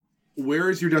where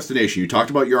is your destination? You talked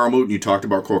about Yarmut and you talked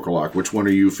about Korkalok. Which one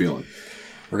are you feeling?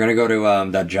 We're going to go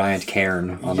to that giant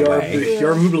cairn on the way.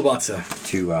 Yarmutlabatsa.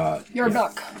 To,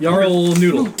 Yarduck. Jarl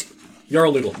Noodle.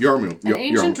 Jarl Noodle. Yarmut. An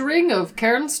ancient ring of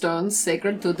cairnstones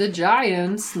sacred to the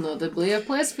giants, notably a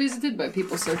place visited by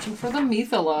people searching for the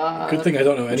Mythala. Good thing I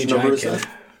don't know any giant kid.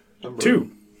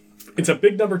 2. It's a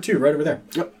big number 2 right over there.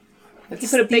 Yep. It's You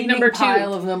put a big number 2.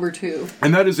 pile of number 2.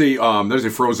 And that is there's a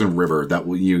frozen river that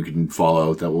you can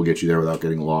follow that will get you there without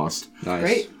getting lost. nice.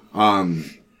 Great.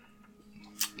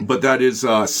 But that is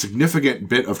a significant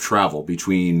bit of travel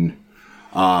between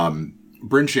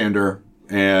Bryn Shander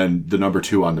and the number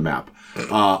 2 on the map.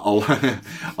 A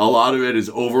lot of it is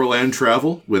overland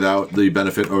travel without the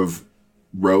benefit of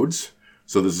roads.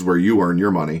 So this is where you earn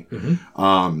your money.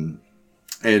 Mm-hmm.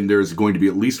 And there's going to be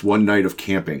at least one night of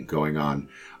camping going on.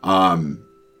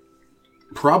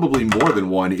 Probably more than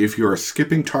one if you're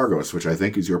skipping Targos, which I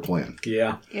think is your plan.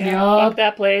 Yeah. Yeah, fuck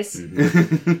that place.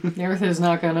 The Earth is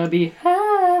not gonna be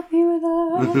happy with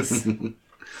us.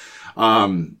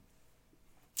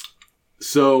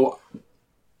 So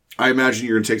I imagine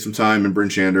you're going to take some time in Bryn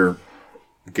Shander,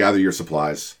 gather your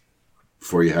supplies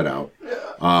before you head out.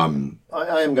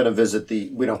 I am going to visit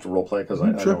we don't have to roleplay because I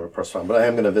know we're pressed on, but I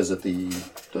am going to visit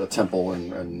the temple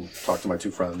and talk to my 2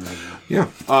 friends. Yeah.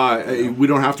 We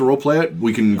don't have to roleplay it.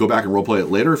 We can go back and roleplay it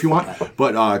later if you want.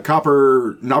 But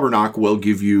Copper Nobbernock will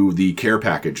give you the care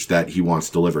package that he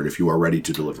wants delivered if you are ready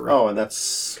to deliver it. Oh, and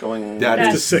that's going... That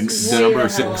is 6. the number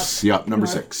 6. Yep, number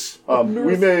 6.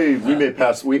 we may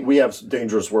pass... We have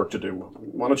dangerous work to do.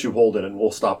 Why don't you hold it and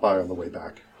we'll stop by on the way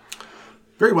back.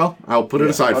 Very well. I'll put it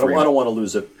aside for you. I don't want to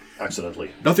lose it accidentally.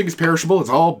 Nothing is perishable. It's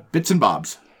all bits and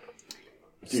bobs.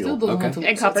 Still don't want to And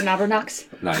lose Copper it.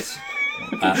 Knobberknocks. Nice.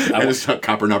 And it's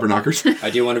Copper Nobberknockers. I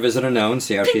do want to visit Unknown,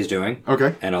 see how she's doing.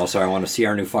 Okay. And also I want to see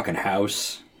our new fucking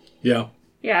house. Yeah.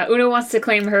 Yeah, Una wants to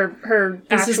claim her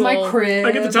This is my crib.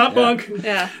 I get the top bunk.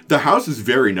 Yeah. The house is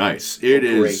very nice. It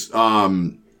is, I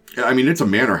mean, it's a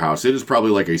manor house. It is probably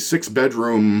like a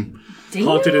 6-bedroom...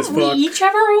 Haunted as fuck. We each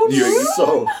have our own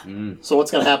room? So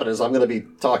what's going to happen is I'm going to be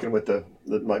talking with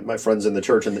my friends in the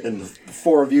church, and the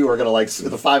 4 of you are going to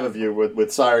the 5 of you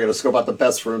with Sire are going to scope out the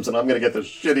best rooms, and I'm going to get the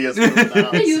shittiest room in the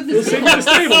house. You have the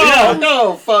same Oh,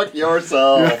 no, fuck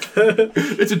yourself.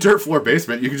 It's a dirt floor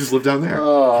basement. You can just live down there.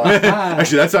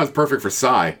 Actually, that sounds perfect for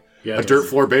Sai. Yeah, A dirt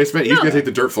floor basement? He's going to take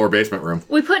the dirt floor basement room.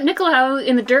 We put Nicolau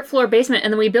in the dirt floor basement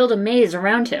and then we build a maze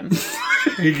around him.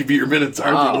 He could be your Minotaur.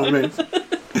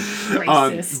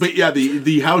 racist. But yeah,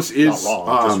 the house is... Not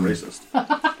wrong, just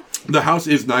racist. The house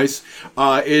is nice.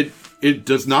 It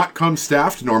does not come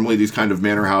staffed. Normally, these kind of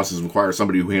manor houses require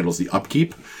somebody who handles the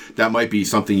upkeep. That might be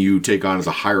something you take on as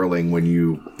a hireling when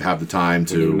you have the time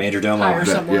to... Major Domo. Hire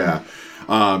someone. Yeah.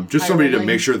 Just somebody to Hireling.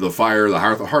 make sure the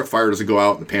hearth fire doesn't go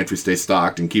out and the pantry stays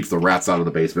stocked and keeps the rats out of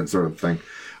the basement, sort of thing.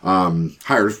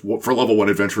 Hires for level 1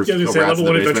 adventurers Yeah, to they kill say rats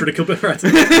level in 1 the adventure basement. to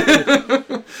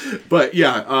kill rats. But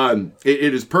yeah,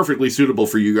 it is perfectly suitable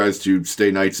for you guys to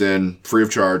stay nights in, free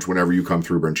of charge, whenever you come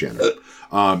through Bryn Shander.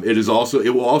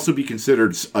 It will also be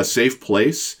considered a safe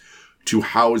place to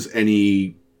house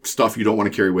any stuff you don't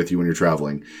want to carry with you when you're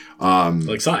traveling.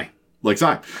 Like Sai. Like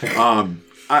Sai.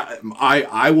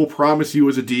 I will promise you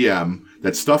as a DM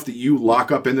that stuff that you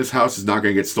lock up in this house is not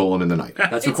going to get stolen in the night.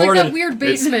 That's It's recorded. like that weird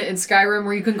basement in Skyrim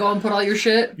where you can go and put all your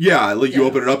shit. Yeah, like you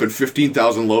open it up and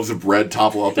 15,000 loaves of bread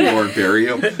topple out the door and bury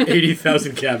you.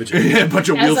 80,000 cabbages. And a bunch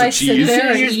of As wheels I of sit cheese.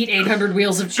 there and eat 800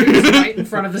 wheels of cheese right in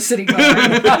front of the city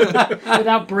guard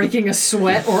without breaking a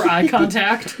sweat or eye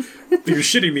contact. You're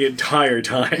shitting the entire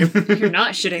time. You're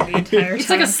not shitting the entire time. It's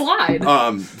like a slide.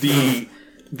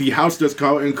 The house does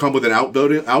come with an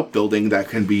outbuilding that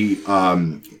can be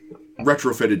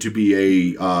retrofitted to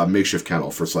be a makeshift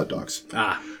kennel for sled dogs.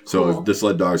 So if the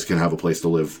sled dogs can have a place to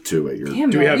live too at your...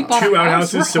 Damn, Do we man, have bought 2 a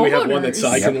house. outhouses so we have one that homeowners.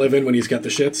 Sai can live in when he's got the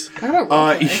shits? How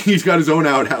about roleplay? He's got his own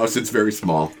outhouse. It's very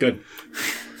small. Good.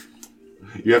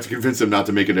 You have to convince him not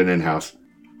to make it an in-house.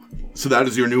 So that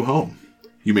is your new home.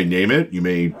 You may name it. You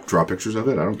may draw pictures of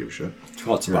it. I don't give a shit.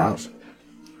 Well, it's Your about. house.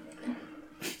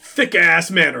 Thick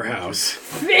ass manor house.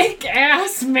 Thick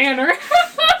ass manor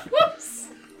house.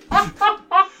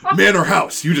 Manor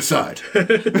house. You decide.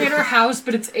 Manor house,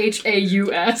 but it's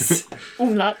Haus.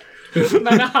 Umlaut.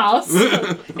 Manor house.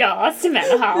 Ja, it's a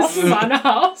manor house. Manor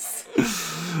house.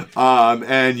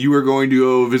 And you are going to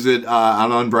go visit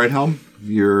Anon Brighthelm,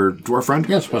 your dwarf friend?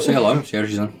 Yes, want to say hello. See how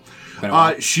she's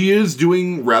doing. She is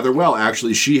doing rather well,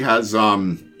 actually. She has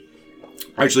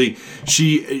Actually,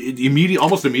 she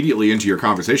almost immediately into your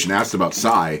conversation asked about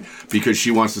Sai because she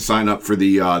wants to sign up for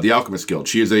the Alchemist Guild.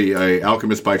 She is a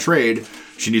alchemist by trade.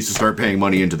 She needs to start paying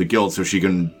money into the guild so she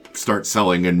can start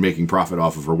selling and making profit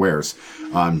off of her wares.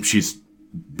 She's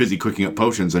busy cooking up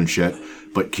potions and shit,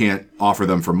 but can't offer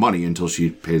them for money until she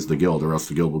pays the guild, or else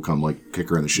the guild will come kick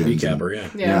her in the shins. Recap her, yeah.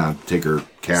 Yeah, take her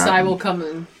cat. Sai will come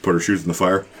and Put her shoes in the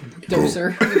fire. dose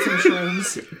her with some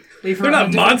shrooms. Leave her They're on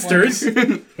not a different monsters.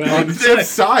 It's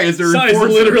Sai is their Sai is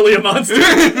enforcer. literally a monster.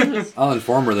 I'll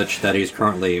inform her that he's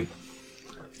currently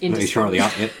plane. he's currently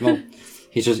out. Well,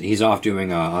 he's off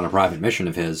doing on a private mission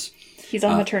of his. He's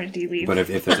on maternity leave. But if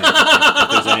there's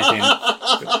anything,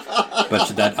 but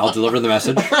that I'll deliver the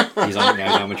message. He's on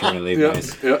maternity leave.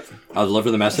 Nice. Yep. I'll deliver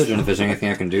the message, and if there's anything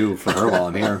I can do for her while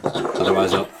I'm here,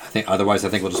 otherwise I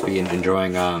think we'll just be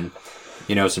enjoying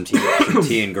some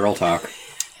tea and girl talk.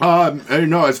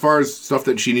 No, as far as stuff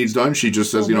that she needs done, she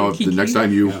just says, if the next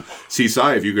time you see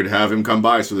Sai, if you could have him come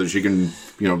by so that she can,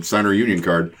 sign her union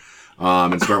card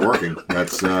and start working.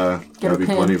 That's that'd be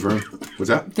pin. plenty for her. What's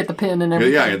that? Get the pin and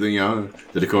everything. Yeah,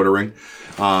 the Dakota ring.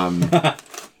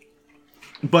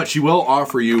 But she will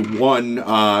offer you one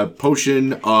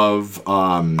potion of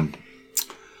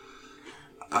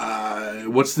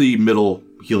what's the middle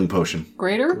healing potion?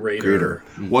 Greater? Greater.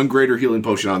 One greater healing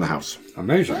potion on the house.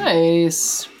 Amazing.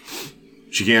 Nice.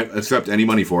 She can't accept any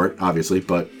money for it, obviously,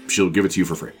 but she'll give it to you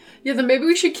for free. Yeah, then maybe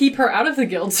we should keep her out of the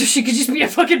guild so she could just be a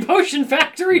fucking potion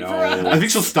factory for us. I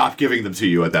think she'll stop giving them to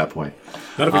you at that point.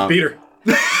 Not if we beat her.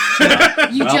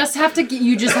 You just have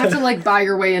to buy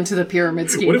your way into the pyramid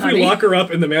scheme. What if we honey. lock her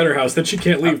up in the manor house? Then she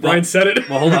can't leave. Brian said it.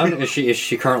 Well, hold on. Is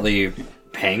she currently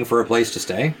paying for a place to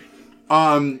stay?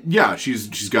 Yeah,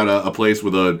 she's got a place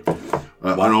with an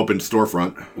unopened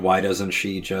storefront. Why doesn't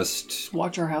she just?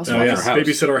 watch our house? Oh, yeah. her house.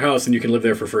 Babysit our house and you can live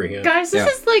there for free. Yeah. Guys, this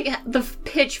Yeah. is like the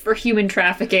pitch for human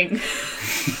trafficking.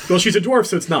 Well, she's a dwarf,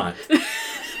 so it's not.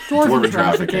 Dwarven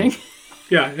trafficking.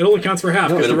 Yeah, it only counts for half.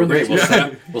 No, 'cause it'll the be great.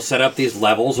 roommates- We'll set up these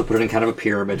levels. We'll put it in kind of a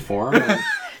pyramid form. and-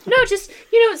 No, just,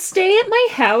 stay at my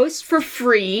house for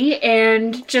free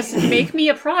and just make me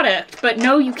a product. But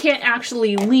no, you can't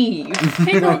actually leave.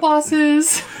 Hey, girl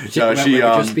bosses. Yeah, It she would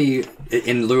just be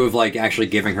in lieu of actually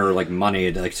giving her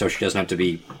money, so she doesn't have to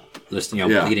be just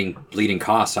bleeding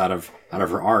costs out of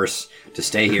her arse to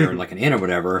stay here in an inn or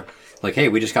whatever. Hey,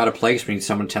 we just got a place. We need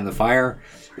someone to tend the fire.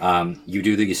 You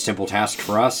do these simple tasks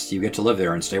for us. You get to live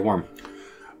there and stay warm.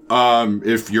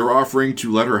 If you're offering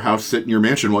to let her house sit in your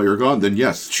mansion while you're gone, then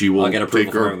yes, she will I'll get approval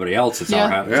take from her. everybody else. It's Yeah. our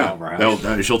house. It's all of our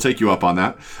house. She'll take you up on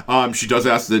that. She does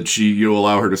ask that you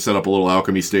allow her to set up a little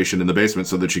alchemy station in the basement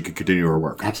so that she can continue her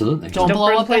work. Absolutely. Don't Don't blow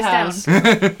burn up the the place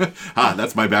house.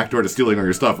 That's my back door to stealing all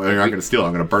your stuff. I'm not going to steal it.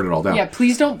 I'm going to burn it all down. Yeah,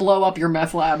 please don't blow up your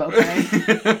meth lab, okay?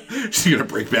 She's going to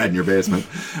break bad in your basement.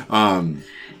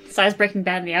 Besides Breaking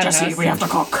Bad in the outhouse. Jesse, we have to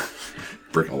cook.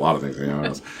 Breaking a lot of things in your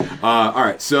house. All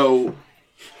right, so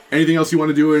anything else you want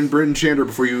to do in Bryn Shander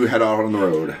before you head out on the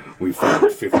road? We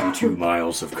found 52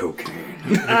 miles of cocaine.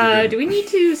 Do we need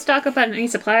to stock up on any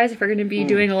supplies if we're going to be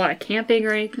doing a lot of camping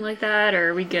or anything like that,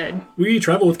 or are we good? We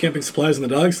travel with camping supplies in the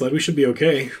dog sled. We should be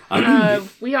okay.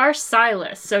 We are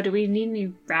Silas, so do we need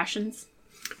any rations?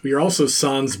 We are also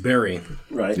Sans Berry.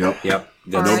 Right. Yep.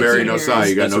 No Alright, berry, no cheers. Sai.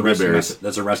 You got That's no a good rescue berries.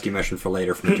 that's a rescue mission for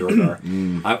later from the Duergar.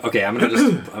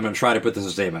 I'm gonna try to put this in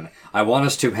a statement. I want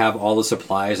us to have all the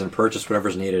supplies and purchase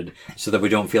whatever's needed so that we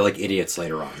don't feel like idiots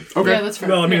later on. Okay. Yeah, that's fair.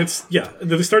 Well, I mean, at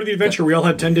the start of the adventure, we all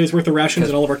had 10 days worth of rations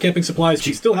and all of our camping supplies.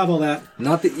 We still have all that.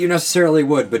 Not that you necessarily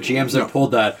would, but GMs have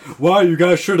pulled that. Wow, you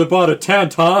guys should have bought a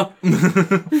tent, huh?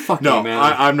 Fuck No, you, man.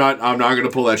 I'm not going to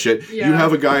pull that shit. Yeah. You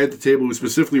have a guy at the table who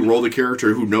specifically rolled a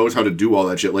character who knows how to do all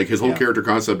that shit. His whole Yeah. character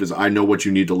concept is, I know what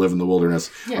you need to live in the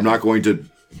wilderness. I'm not going to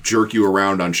jerk you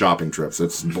around on shopping trips.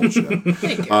 That's bullshit.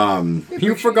 Thank you.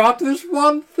 You forgot this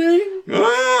one thing,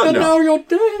 and no, now you're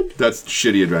dead. that's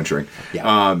shitty adventuring.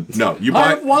 Yeah. No, you I buy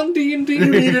have one D&D. You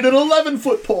needed an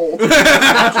 11-foot pole.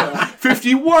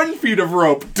 51 feet of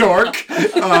rope, dork.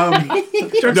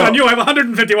 Turns on you, I have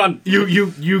 151.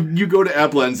 You go to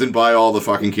Eblens and buy all the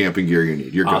fucking camping gear you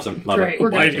need. You're good. Awesome. Love Great. it.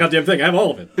 We're Why good. goddamn thing? I have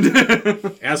all of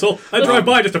it. Asshole. I drive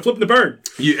by just to flip the bird.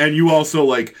 You also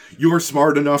you're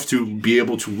smart enough to be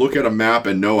able to look at a map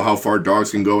and know how far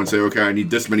dogs can go and say, okay, I need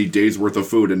this many days worth of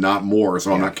food and not more,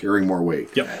 so I'm not carrying more weight.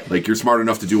 Yep. You're smart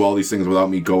enough to do all these things without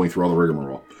me going through all the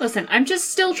rigmarole. Listen, I'm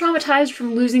just still traumatized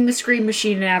from losing the Scream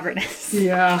Machine in Avernus.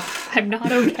 Yeah. I'm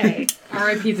not okay.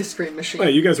 R.I.P. the Scream Machine.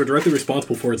 Hey, you guys were directly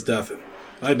responsible for its death.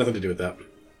 I had nothing to do with that.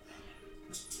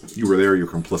 You were there. You're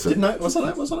complicit. Didn't I? Wasn't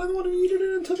I the one who yeeted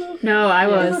it into the? No, I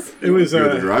was. It was. You're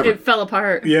the driver. It fell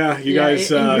apart. Yeah, you guys.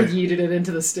 Ingrid yeeted it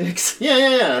into the sticks.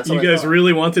 Yeah. That's You what I guys thought.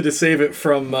 really wanted to save it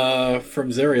from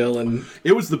Zerial, and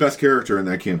It was the best character in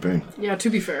that campaign. Yeah, to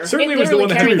be fair. certainly It was the one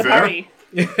literally that carried had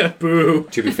the be fair. party. boo.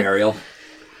 To be ferial.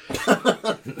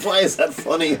 Why is that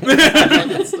funny?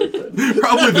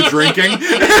 Probably the drinking.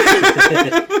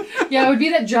 Yeah, it would be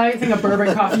that giant thing of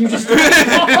bourbon coffee you just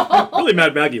drank. Really,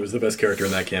 Mad Maggie was the best character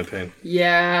in that campaign.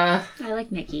 Yeah, I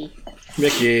like Mickey.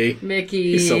 Mickey,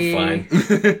 Mickey. he's so fine.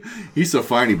 He's so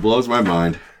fine. He blows my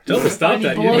mind. Tell him to stop And he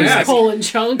that. You didn't blows ask. coal in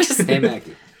chunks. Hey,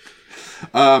 Maggie.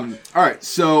 All right.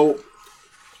 So,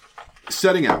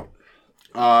 setting out.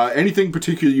 Anything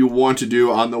particular you want to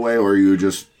do on the way, or are you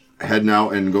just heading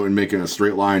out and going making a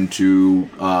straight line to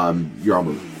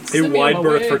Yarmouth? A Send me on wide my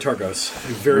berth way. for Targos.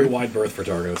 A very wide berth for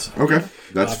Targos. Okay,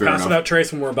 that's fair Pass enough. without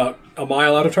trace when we're about a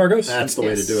mile out of Targos. That's the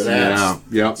way to do it.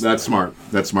 Yeah, that's smart.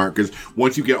 That's smart because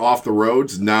once you get off the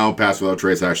roads, now pass without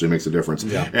trace actually makes a difference.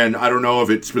 Yeah. And I don't know if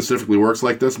it specifically works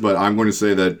like this, but I'm going to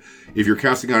say that if you're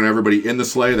casting on everybody in the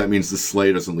sleigh, that means the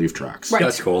sleigh doesn't leave tracks. Right.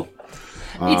 That's cool.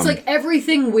 It's like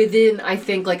everything within, I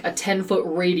think, like a 10-foot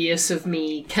radius of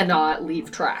me cannot leave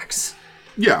tracks.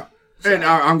 Yeah. And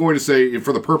I'm going to say,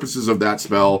 for the purposes of that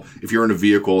spell, if you're in a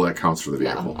vehicle, that counts for the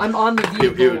Yeah, vehicle. I'm on the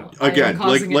vehicle. I am Again,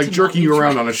 causing it like to jerking not you leave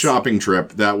around on a tracks. shopping trip,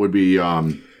 that would be,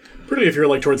 Pretty if you're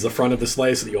like towards the front of the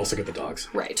sleigh so that you also get the dogs.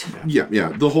 Right. yeah,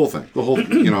 the whole thing. The whole,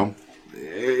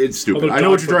 it's stupid. Although I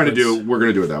know what you're dog trying to do. footprints- We're going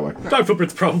to do it that way. Dog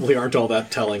footprints probably aren't all that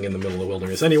telling in the middle of the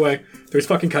wilderness. Anyway, there's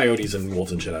fucking coyotes and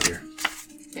wolves and shit out here.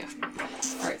 Yeah.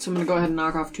 Alright, so I'm gonna go ahead and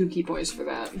knock off 2 key points for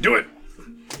that. Do it!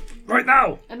 Right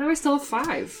now! And now I still have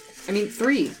 5. I mean,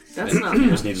 3. That's not bad.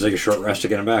 Just need to take a short rest to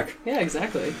get him back. Yeah,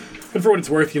 exactly. And for what it's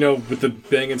worth, with the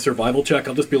bang and survival check,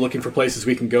 I'll just be looking for places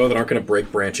we can go that aren't going to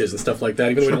break branches and stuff like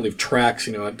that. Even though we don't leave tracks,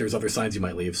 there's other signs you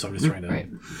might leave, so I'm just trying to... Right.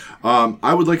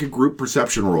 I would like a group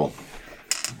perception roll.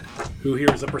 Who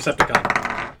here is a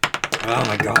Percepticon? Oh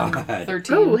my god.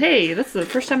 13. Oh, hey, that's the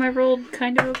first time I rolled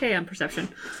kind of okay on perception.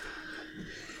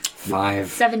 5.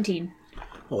 17.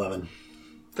 11.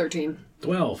 13.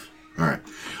 12. All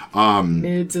right.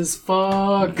 Mids as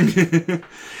fuck.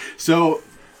 So,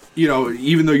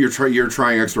 even though you're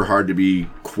trying extra hard to be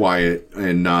quiet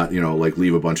and not,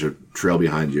 leave a bunch of trail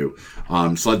behind you,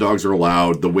 sled dogs are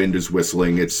loud. The wind is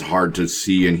whistling. It's hard to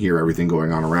see and hear everything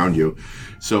going on around you.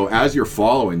 So as you're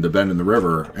following the bend in the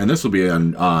river, and this will be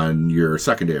on your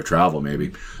second day of travel, maybe.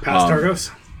 Past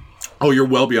Targos? Oh, you're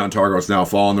well beyond Targos now,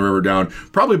 following the river down,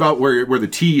 probably about where the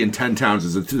T in 10 towns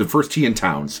is, the first T in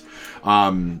towns.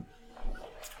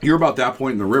 You're about that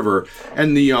point in the river,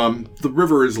 and the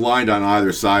river is lined on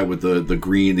either side with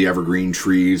the evergreen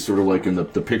trees, sort of like in the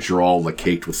picture, all like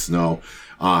caked with snow.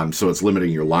 So it's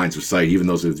limiting your lines of sight. Even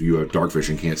those of you who have dark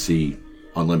vision can't see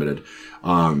unlimited.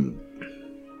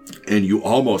 And you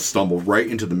almost stumble right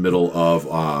into the middle of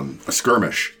a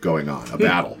skirmish going on, a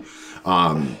battle.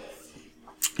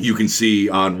 You can see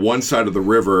on one side of the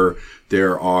river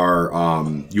there are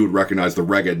you would recognize the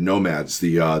Reged nomads,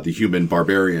 the human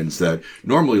barbarians that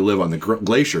normally live on the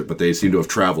glacier, but they seem to have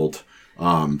traveled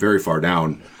very far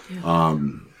down. A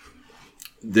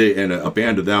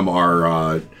band of them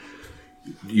are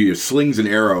slings and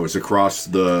arrows across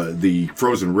the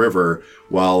frozen river,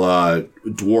 while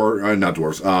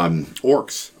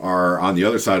orcs are on the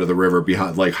other side of the river,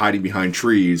 hiding behind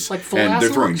trees, Like full and ass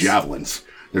they're throwing orcs? javelins.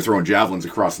 They're throwing javelins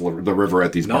across the river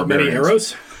at these Not barbarians. many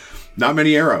arrows? Not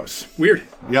many arrows. Weird.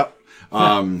 Yep.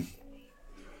 But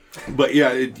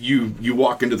yeah, you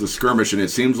walk into the skirmish, and it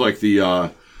seems like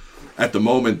at the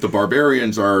moment the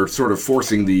barbarians are sort of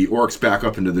forcing the orcs back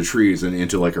up into the trees and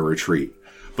into like a retreat.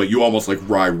 But you almost like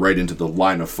ride right into the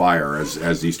line of fire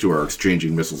as these two are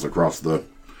exchanging missiles across the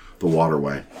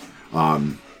waterway.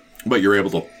 But you're able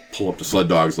to pull up the sled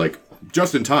dogs like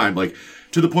just in time, like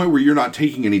to the point where you're not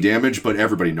taking any damage, but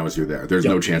everybody knows you're there. There's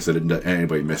no chance that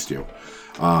anybody missed you.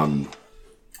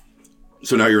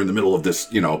 So now you're in the middle of this,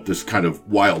 this kind of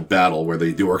wild battle where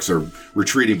the orcs are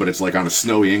retreating, but it's like on a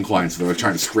snowy incline, so they're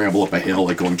trying to scramble up a hill,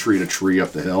 like going tree to tree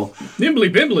up the hill.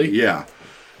 Nimbly bimbly. Yeah.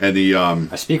 And the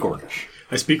I speak Orcish.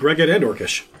 I speak Reged and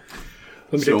Orcish.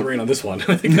 Let me take the rein on this one.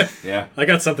 I think Yeah. I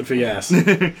got something for you ass.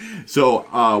 so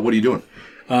what are you doing?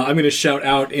 I'm going to shout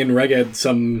out in Reged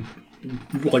some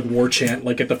like war chant,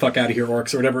 like "Get the fuck out of here,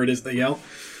 orcs" or whatever it is they yell.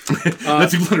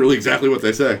 That's literally exactly what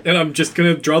they say. And I'm just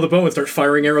going to draw the bow and start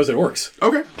firing arrows at orcs.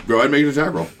 Okay. Go ahead and make an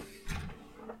attack roll.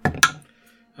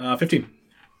 15.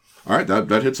 All right,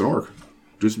 that hits an orc.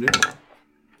 Do some damage.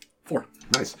 4.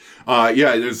 Nice.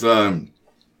 There's an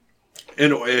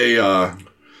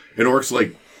orc's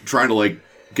like trying to like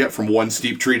get from one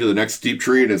steep tree to the next steep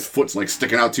tree, and his foot's like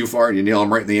sticking out too far, and you nail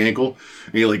him right in the ankle,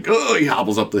 and you're like, oh, he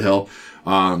hobbles up the hill.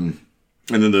 And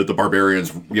then the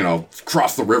barbarians,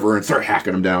 cross the river and start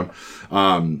hacking him down.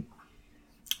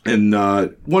 And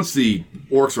once the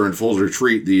orcs are in full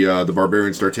retreat, the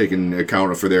barbarians start taking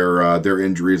account for their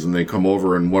injuries, and they come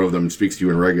over, and one of them speaks to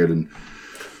you in Reged and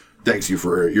thank you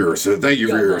for your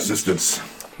assistance.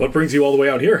 What brings you all the way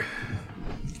out here?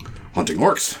 Hunting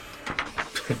orcs.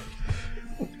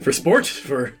 For sport?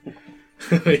 Are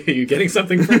you getting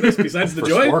something from this besides the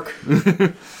joy?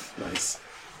 Spork. Nice.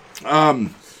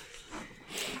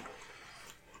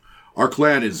 Our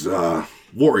clan is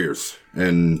warriors,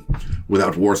 and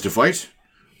without wars to fight,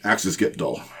 axes get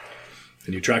dull.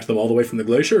 And you tracked them all the way from the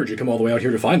glacier, or did you come all the way out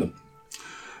here to find them?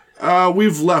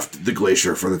 We've left the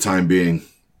glacier for the time being.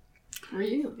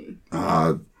 Really?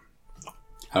 I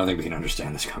don't think we can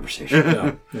understand this conversation.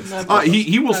 No.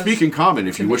 He will speak in common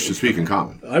if you wish to speak in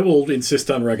common. I will insist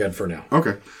on Reged for now.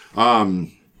 Okay.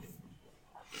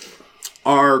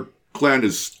 Our clan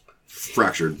is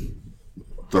fractured.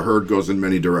 The herd goes in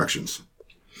many directions.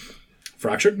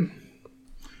 Fractured?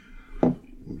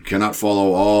 Cannot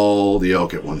follow all the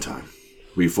elk at one time.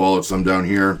 We followed some down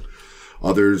here.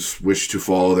 Others wish to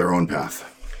follow their own path.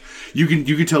 You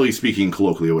can tell he's speaking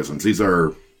colloquialisms. This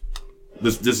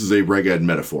is a Reged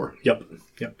metaphor. Yep.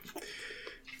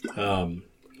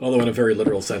 Although in a very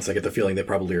literal sense, I get the feeling they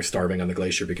probably are starving on the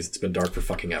glacier because it's been dark for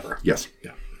fucking ever. Yes.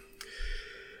 Yeah.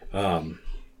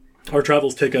 Our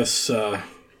travels take us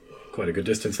quite a good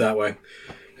distance that way,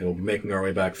 and we'll be making our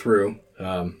way back through.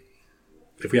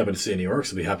 If we happen to see any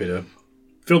orcs, we'll be happy to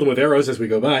fill them with arrows as we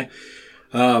go by.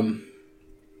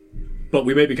 But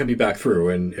we may be coming back through,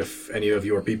 and if any of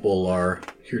your people are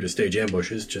here to stage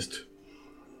ambushes, just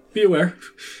be aware.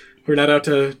 We're not out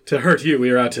to hurt you. We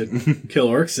are out to kill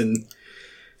orcs and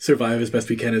survive as best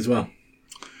we can as well.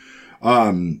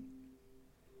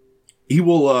 He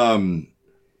will,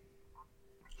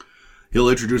 he'll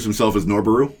introduce himself as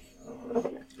Norbaru.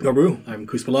 Norbaru, I'm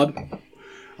Kuspalad.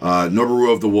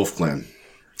 Norbaru of the Wolf Clan.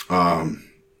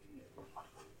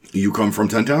 You come from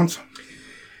 10 Towns?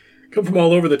 Come from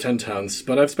all over the 10 Towns,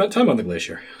 but I've spent time on the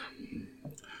glacier.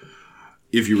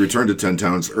 If you return to 10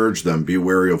 Towns, urge them, be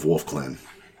wary of Wolf Clan.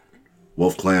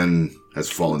 Wolf Clan has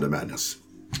fallen to madness.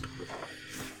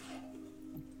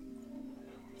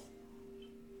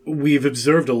 We've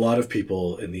observed a lot of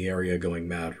people in the area going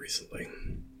mad recently,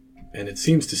 and it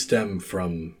seems to stem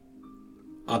from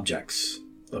objects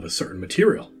of a certain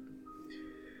material.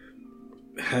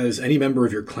 Has any member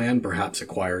of your clan perhaps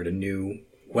acquired a new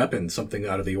weapon, something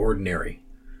out of the ordinary?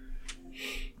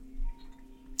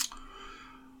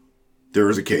 There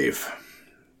is a cave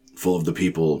full of the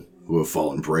people who have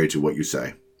fallen prey to what you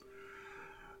say.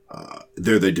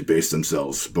 There they debase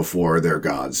themselves before their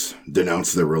gods,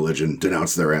 denounce their religion,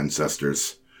 denounce their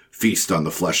ancestors, feast on the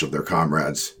flesh of their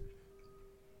comrades.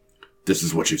 This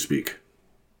is what you speak.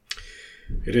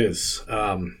 It is.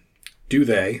 Do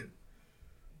they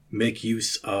make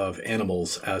use of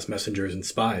animals as messengers and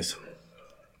spies?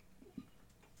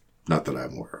 Not that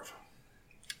I'm aware of.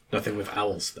 Nothing with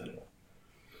owls, then.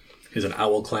 Is an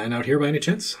owl clan out here by any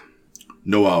chance?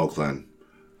 No owl clan.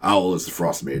 Owl is the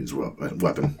Frost Maiden's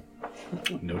weapon.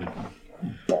 Noted.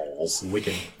 Balls.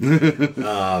 Wicked. It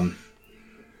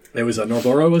was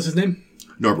Norboro was his name?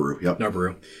 Norbaru, yep.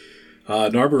 Norbaru.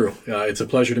 Norbaru, it's a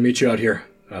pleasure to meet you out here.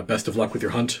 Best of luck with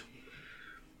your hunt.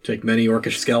 Take many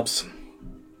orcish scalps.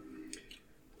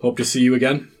 Hope to see you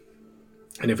again.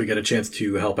 And if we get a chance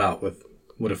to help out with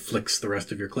what afflicts the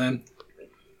rest of your clan,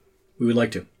 we would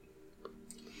like to.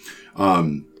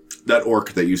 That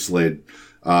orc that you slayed,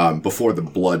 before the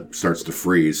blood starts to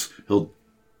freeze, he'll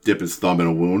dip his thumb in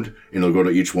a wound, and he'll go to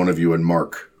each one of you and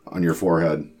mark on your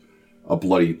forehead a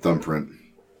bloody thumbprint.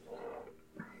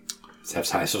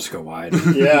 Zep's eyes just go wide.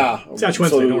 Yeah. Satch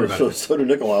Wednesday, don't worry about it. So do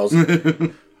Nicolaus.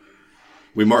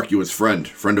 We mark you as friend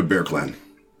of Bear Clan.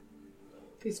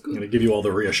 It's I'm going to good. give you all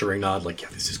the reassuring nod, like, yeah,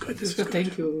 this is good, this is good.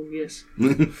 Thank you, yes.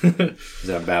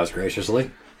 Zep bows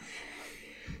graciously.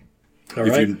 All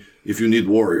right. If you need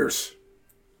warriors,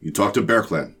 you talk to Bear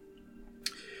Clan.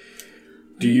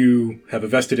 Do you have a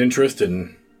vested interest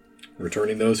in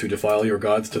returning those who defile your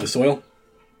gods to the soil?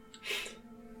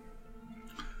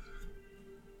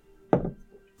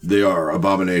 They are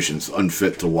abominations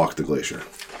unfit to walk the glacier.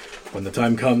 When the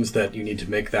time comes that you need to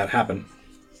make that happen,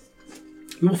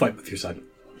 we will fight with your side.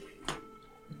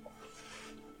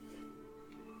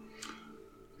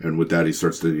 And with that, he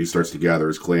starts to gather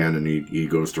his clan, and he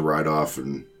goes to ride off.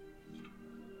 And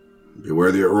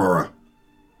beware the Aurora,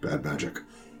 bad magic.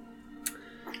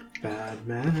 Bad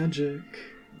magic.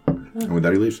 And with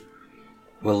that, he leaves.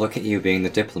 Well, look at you being the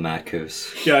diplomat,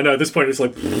 Koos. Yeah, I know. At this point, it's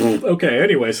like, okay.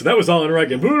 Anyway, so that was all in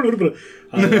Reged.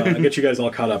 I'll get you guys all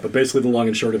caught up. But basically, the long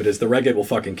and short of it is the Reged will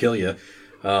fucking kill you.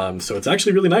 So it's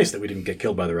actually really nice that we didn't get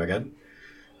killed by the Reged.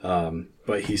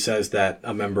 But he says that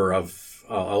a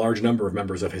large number of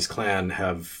members of his clan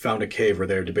have found a cave where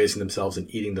they're debasing themselves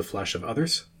and eating the flesh of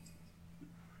others.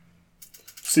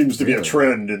 Seems to be a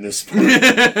trend in this.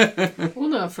 Well,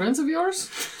 no, friends of yours?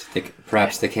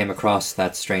 Perhaps they came across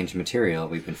that strange material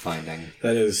we've been finding.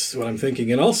 That is what I'm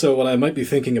thinking. And also what I might be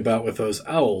thinking about with those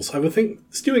owls. I would think,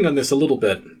 stewing on this a little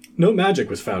bit, no magic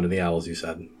was found in the owls, you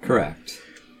said. Correct.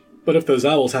 But if those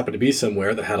owls happened to be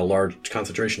somewhere that had a large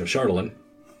concentration of Chardolin,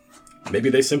 maybe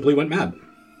they simply went mad.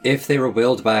 If they were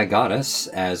willed by a goddess,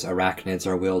 as arachnids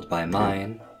are willed by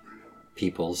mine,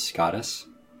 people's goddess,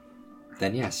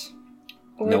 then yes.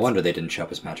 No wonder they didn't show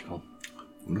up as magical.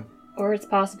 Or it's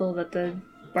possible that the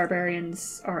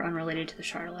barbarians are unrelated to the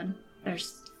Chardolin.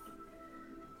 There's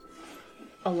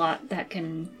a lot that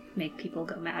can make people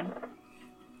go mad.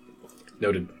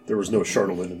 Noted. There was no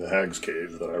Chardolin in the Hag's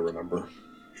Cave that I remember.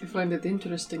 I find it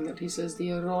interesting that he says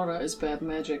the Aurora is bad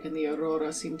magic and the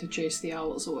Aurora seem to chase the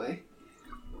owls away.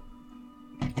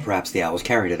 Perhaps the owls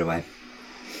carried it away.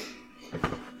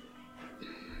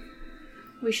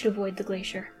 We should avoid the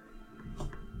glacier.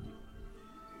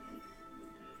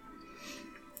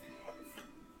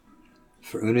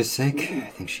 For Una's sake, I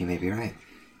think she may be right.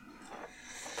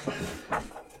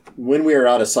 When we are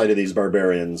out of sight of these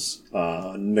barbarians,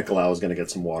 Nicolau is going to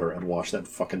get some water and wash that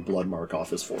fucking blood mark off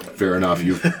his forehead. Fair enough.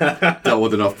 You've dealt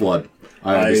with enough blood.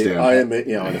 I understand. I am,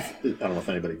 and I don't know if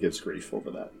anybody gives grief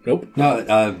over that. Nope.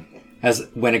 No, as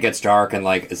when it gets dark and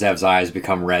like Zev's eyes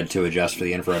become red to adjust for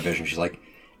the infrared vision, she's like,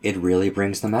 it really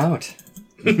brings them out.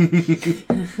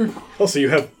 Also, you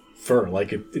have fur.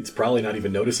 Like, it's probably not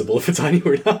even noticeable if it's on you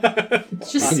or not.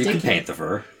 It's just You can sticky. paint the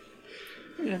fur.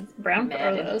 Brown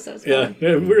fur, though, so it's Yeah,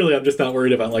 fine. really, I'm just not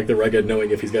worried about like the Reged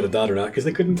knowing if he's got a dot or not, because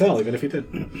they couldn't tell, even if he did.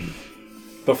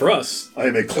 But for us, I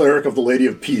am a cleric of the Lady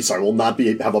of Peace. I will not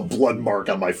have a blood mark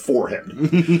on my forehead.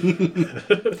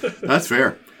 That's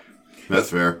fair. That's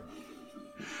fair.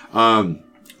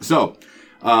 So,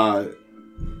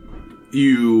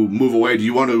 you move away. Do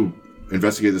you want to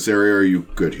investigate this area, or are you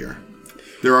good here?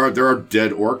 There are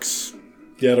dead orcs.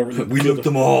 yeah, I don't really We looked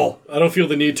them all. I don't feel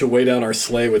the need to weigh down our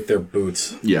sleigh with their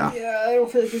boots. Yeah. Yeah, I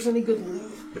don't feel like there's any good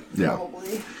loot. Yeah.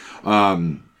 Probably. I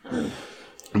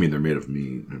mean, they're made of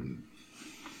meat. And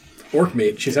Orc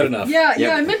meat, she's had enough. Yeah,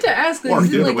 Yep. I meant to ask, like, Or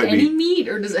is it the like other way any meat. meat,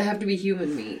 or does it have to be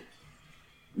human meat?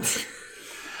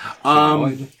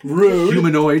 Rude.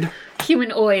 humanoid.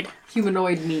 Humanoid.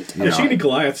 Humanoid meat. Yeah, she can eat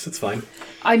Goliaths, that's fine.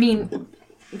 I mean,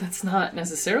 that's not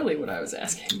necessarily what I was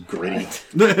asking. Great.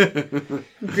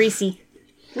 Greasy.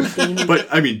 But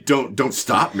I mean, don't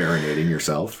stop marinating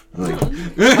yourself. Like,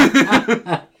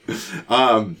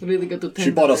 Really good to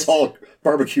She bought us all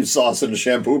barbecue sauce in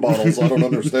shampoo bottles. I don't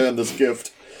understand this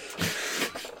gift.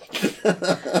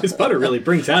 This butter really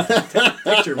brings out the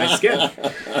texture of my skin.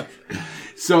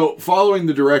 so, following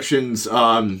the directions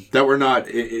that were not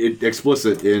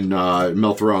explicit in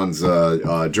Melthron's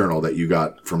journal that you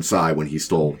got from Sai when he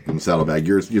stole from the saddlebag,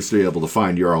 you're still able to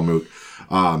find Yarlmoot.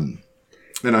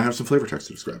 And I have some flavor text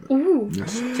to describe it. Ooh.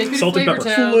 Yes. Take me to Salt and Flavor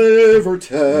pepper. Town. Flavor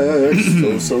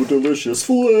text. so delicious.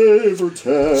 Flavor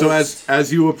text. So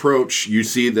as you approach, you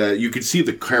see that you can see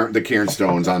the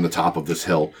cairnstones on the top of this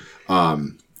hill,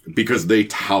 because they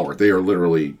tower. They are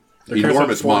literally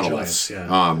enormous four monoliths.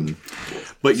 giants,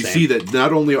 But you see that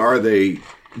not only are they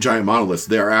giant monoliths,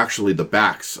 they are actually the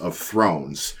backs of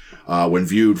thrones. When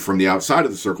viewed from the outside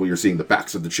of the circle, you're seeing the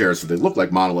backs of the chairs, so they look like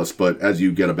monoliths. But as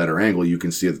you get a better angle, you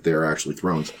can see that they are actually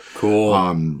thrones. Cool.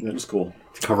 That is cool.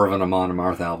 Cover of an Amon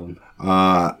Amarth album.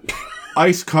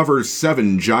 Ice covers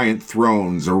 7 giant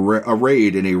thrones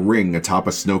arrayed in a ring atop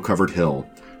a snow-covered hill.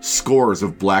 Scores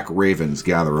of black ravens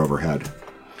gather overhead.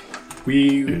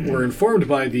 We were informed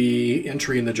by the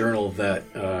entry in the journal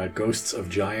that ghosts of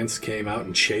giants came out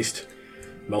and chased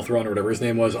Melthron, or whatever his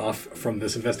name was, off from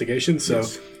this investigation. So,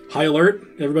 Yes. high alert,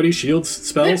 everybody, shields,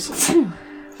 spells.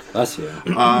 Bless you.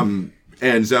 And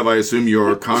Zev, I assume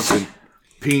your constant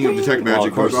ping of detect Well,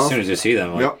 magic of course, goes as off. soon as you see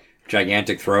them, like, Yep.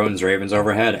 gigantic thrones, ravens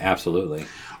overhead, absolutely.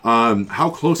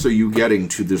 How close are you getting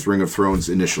to this Ring of Thrones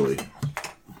initially?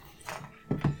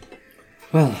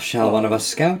 Well, shall one of us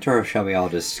scout, or shall we all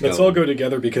just go? Let's all go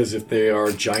together, because if they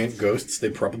are giant ghosts, they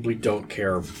probably don't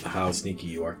care how sneaky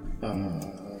you are.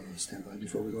 Stand by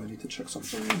before we go. I need to check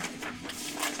something.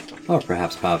 Or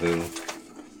perhaps Babu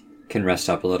can rest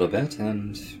up a little bit,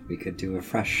 and we could do a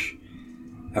fresh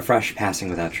passing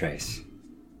without trace.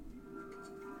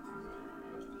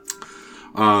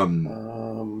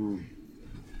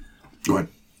 Go ahead.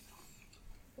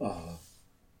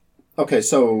 Okay,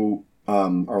 so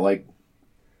I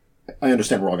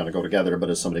understand we're all going to go together, but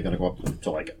is somebody going to go up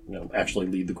to actually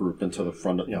lead the group into the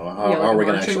front? How are we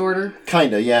going to actually? Order?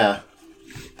 Kinda, yeah.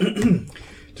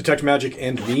 Detect Magic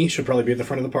and me should probably be at the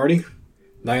front of the party.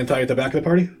 Nyanthai at the back of the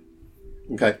party.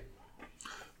 Okay.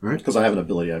 All right. Because I have an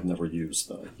ability I've never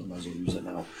used. I might as well use it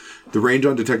now. The range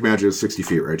on Detect Magic is 60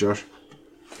 feet, right, Josh?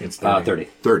 It's 30.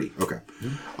 30, okay.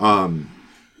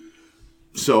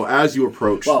 So as you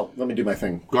approach... Well, let me do my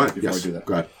thing. Go ahead. Before Yes. I do that.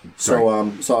 Go ahead.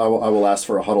 Sorry. So I will ask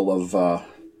for a huddle of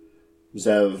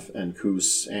Zev and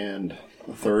Kus and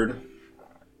a third.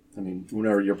 I mean,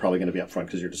 Unar, you're probably going to be up front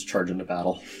because you're just charging the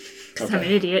battle. I'm an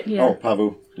idiot, yeah. Oh,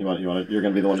 Pavu, you're going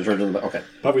to be the one to charge in the battle. Okay.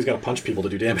 Pavu's got to punch people to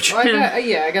do damage. Well,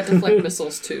 I got deflect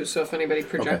missiles too, so if anybody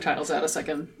projectiles at us, I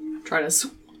can try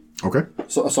to... Okay.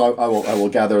 So I will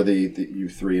gather the you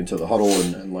three into the huddle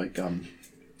and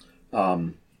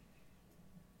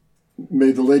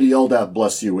may the Lady Eldad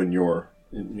bless you in your.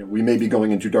 We may be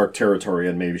going into dark territory,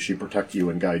 and maybe she protect you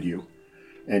and guide you.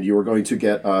 And you are going to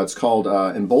get. It's called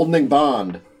Emboldening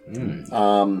Bond.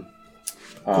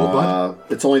 Cool, bud.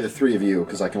 It's only the three of you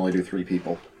because I can only do 3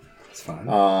 people. It's fine.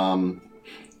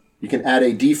 You can add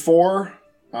a D4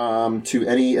 to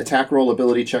any attack roll,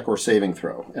 ability check, or saving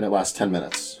throw, and it lasts 10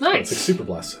 minutes. It's like Nice. Super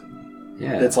Bless.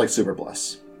 Yeah. It's like Super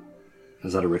Bless.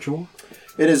 Is that a ritual?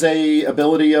 It is a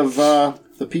ability of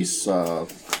the peace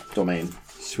domain,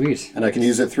 Sweet. and I can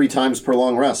use it 3 times per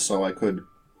long rest. So I think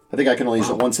I can only use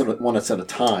it once at a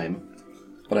time,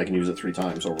 but I can use it 3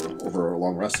 times over a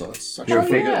long rest. So it's actually Your Oh,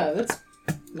 fate- yeah, that's...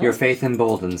 Your faith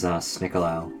emboldens us,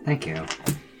 Nicolau. Thank you.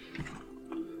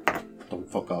 don't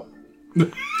fuck up.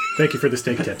 Thank you for the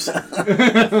steak tips.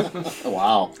 Oh,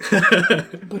 wow.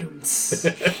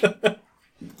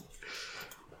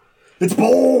 It's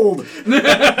bold.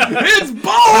 It's bold!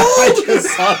 I just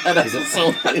saw that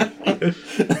episode.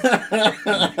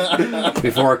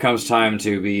 Before it comes time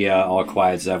to be all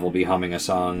quiet, Zev will be humming a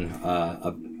song,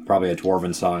 probably a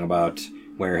dwarven song about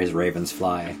where his ravens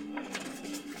fly.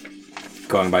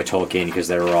 Going by Tolkien because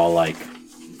they were all like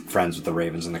friends with the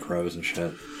ravens and the crows and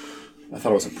shit. I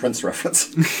thought it was a Prince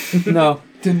reference. No.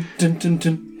 Dun, dun, dun,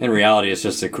 dun. In reality, it's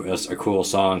just a cool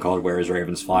song called Where His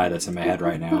Ravens Fly that's in my head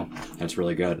right now. And it's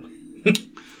really good.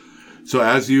 So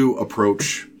as you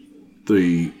approach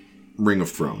the Ring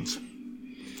of Thrones,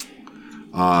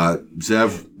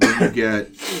 Zev, when you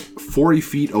get 40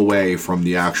 feet away from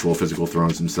the actual physical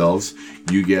thrones themselves,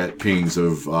 you get pings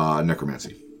of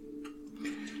necromancy.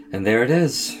 And there it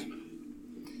is.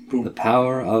 The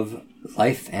power of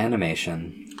life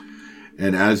animation.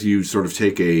 And as you sort of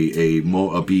take a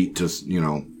beat to,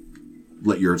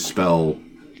 let your spell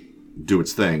do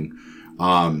its thing,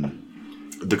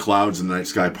 the clouds in the night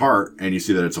sky part, and you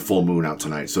see that it's a full moon out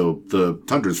tonight. So the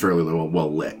tundra is fairly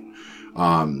well lit.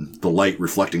 The light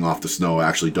reflecting off the snow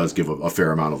actually does give a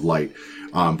fair amount of light.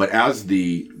 But as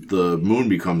the moon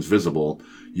becomes visible,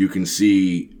 you can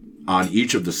see on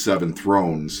each of the 7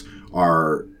 thrones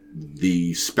are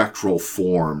the spectral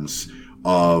forms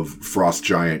of frost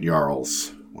giant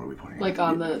Jarls. What are we putting? Like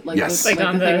on the... Yes. The on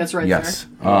thing the- that's right Yes.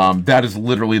 That is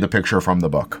literally the picture from the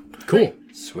book. Cool.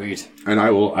 Sweet. And I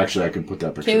can put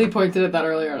that picture. there. Kaylee pointed at that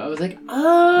earlier, and I was like,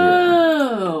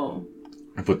 oh...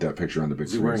 I put that picture on the big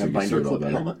Is he screen wearing so a you can see binder it all clip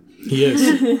better. helmet? He is.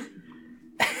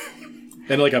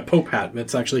 And like a Pope hat.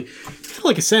 It's actually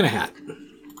like a Santa hat.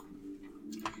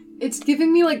 It's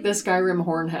giving me like the Skyrim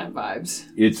horn hat vibes.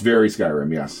 It's very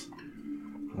Skyrim, yes.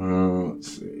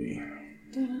 Let's see.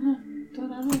 He's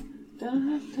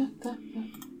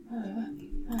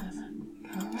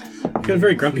got a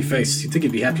very grumpy face. You'd think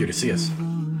he'd be happier to see us. Oh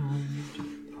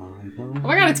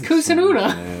my god, it's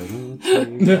Kusanuna!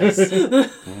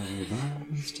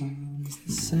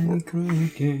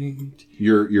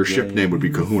 Your ship name would be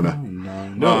Kahuna.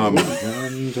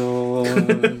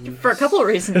 For a couple of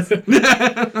reasons. Oh,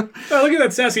 look at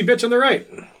that sassy bitch on the right.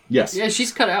 Yes. Yeah,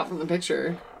 she's cut out from the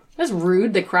picture. That's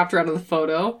rude. They cropped her out of the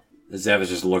photo. Zev is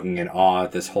just looking in awe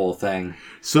at this whole thing.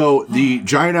 So the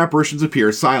giant apparitions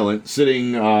appear, silent,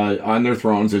 sitting on their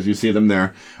thrones as you see them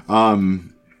there.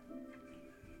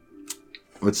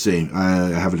 Let's see. I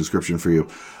have a description for you.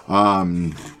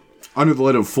 Under the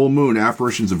light of full moon,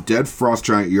 apparitions of dead frost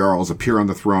giant Jarls appear on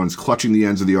the thrones, clutching the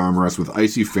ends of the armrests with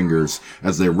icy fingers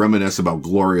as they reminisce about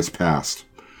glorious past.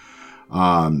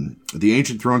 The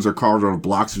ancient thrones are carved out of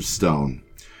blocks of stone.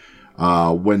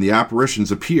 When the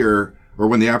apparitions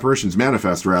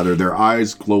manifest, their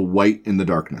eyes glow white in the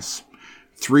darkness.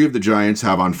 3 of the giants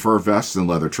have on fur vests and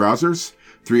leather trousers.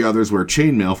 3 others wear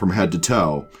chainmail from head to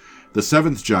toe. The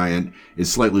 7th giant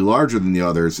is slightly larger than the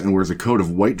others and wears a coat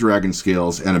of white dragon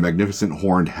scales and a magnificent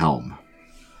horned helm.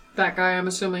 That guy, I'm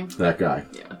assuming. That guy.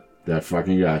 Yeah. That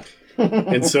fucking guy.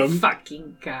 And so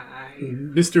Fucking guy.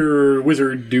 Mr.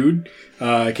 Wizard Dude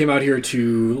came out here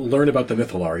to learn about the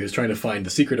Mythalar. He was trying to find the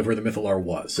secret of where the Mythalar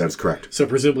was. That's correct. So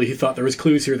presumably he thought there was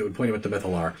clues here that would point him at the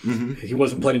Mythalar. Mm-hmm. He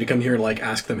wasn't planning to come here and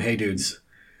ask them, "Hey dudes,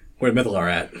 where the Mythalar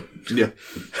at?" Yeah.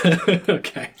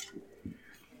 Okay.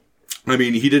 I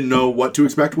mean, he didn't know what to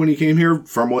expect when he came here,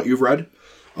 from what you've read.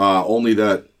 Only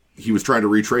that he was trying to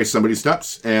retrace somebody's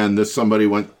steps, and this somebody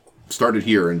started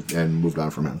here and moved on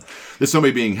from him. This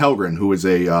somebody being Helgren, who is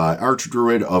a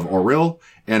archdruid of Auril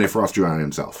and a frost giant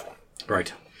himself.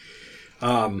 Right.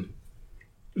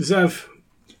 Zev,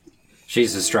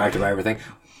 She's distracted by everything.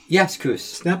 Yes, Koos.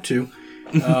 Snap 2.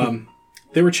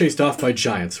 They were chased off by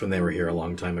giants when they were here a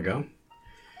long time ago.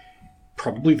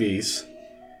 Probably these.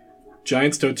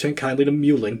 Giants don't take kindly to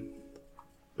mewling.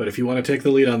 But if you want to take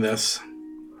the lead on this...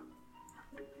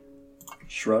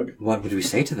 Shrug. What would we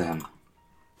say to them?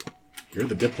 You're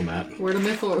the diplomat. Where the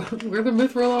Mythril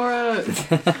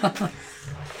at?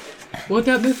 What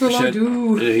that Mythril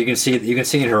do? You can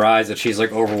see in her eyes that she's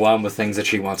overwhelmed with things that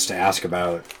she wants to ask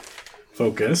about.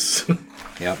 Focus.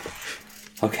 Yep.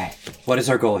 Okay. What is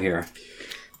our goal here?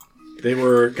 They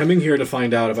were coming here to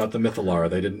find out about the Mythalar.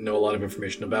 They didn't know a lot of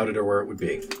information about it or where it would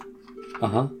be.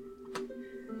 Uh-huh.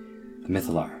 The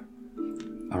Mythalar.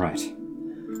 All right.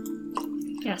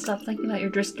 Yeah, stop thinking about your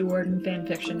Driss Duarden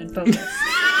fanfiction and focus.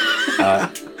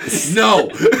 No!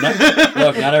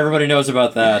 Look, not everybody knows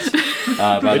about that.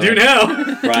 I do now!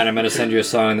 Brian, I'm going to send you a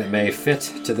song that may fit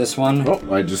to this one.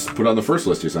 Oh, I just put on the first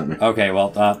list you sent me. Okay,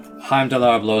 well,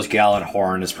 Heimdallr blows Gallant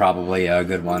Horn is probably a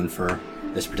good one for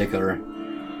this particular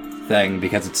thing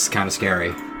because it's kind of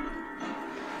scary.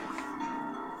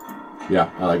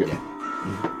 Yeah, I like it.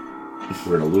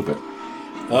 We're going to loop it.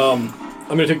 I'm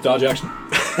going to take dodge action.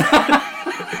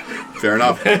 Fair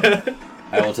enough.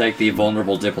 I will take the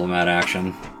vulnerable diplomat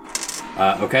action.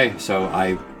 Okay, so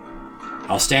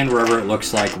I'll stand wherever it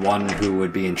looks like one who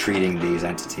would be entreating these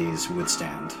entities would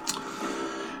stand.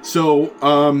 So,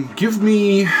 give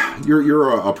me...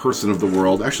 You're a person of the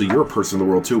world. Actually, you're a person of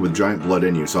the world, too, with giant blood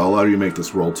in you, so I'll allow you to make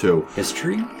this roll, too.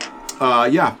 History?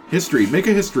 Yeah, history. Make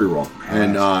a history roll.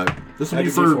 And this will be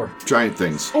for D4. giant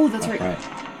things. Oh, that's right. Right.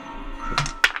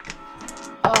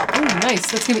 Oh,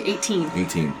 nice. That's going to be 18.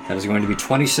 18. That is going to be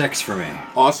 26 for me.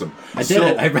 Awesome. I did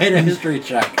it. I made a history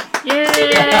check. Yay!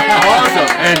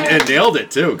 Awesome, and nailed it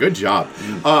too. Good job.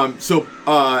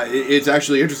 It's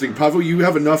actually interesting, Pavel. You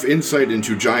have enough insight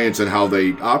into giants and how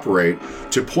they operate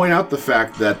to point out the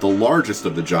fact that the largest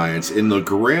of the giants, in the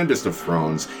grandest of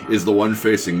thrones, is the one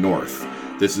facing north.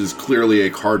 This is clearly a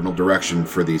cardinal direction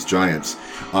for these giants.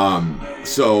 You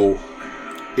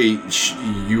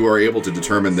are able to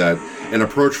determine that an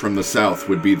approach from the south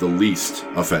would be the least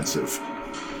offensive.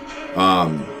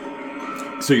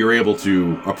 So you're able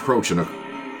to approach in a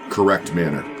correct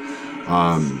manner.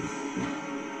 And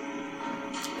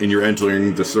you're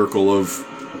entering the circle of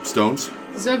stones.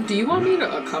 Zev, do you want me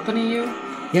to accompany you?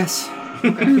 Yes.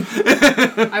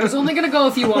 I was only going to go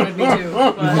if you wanted me to.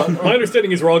 But My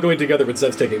understanding is we're all going together, but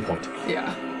Zev's taking point.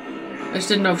 yeah. I just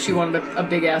didn't know if she wanted a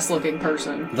big-ass looking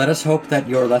person. Let us hope that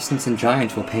your lessons in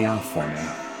giant will pay off for me.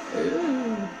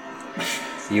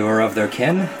 You are of their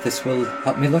kin. This will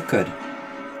help me look good.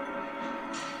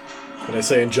 And I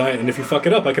say in giant, and if you fuck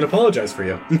it up, I can apologize for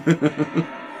you.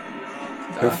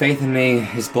 Your faith in me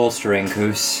is bolstering,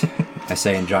 Koos. I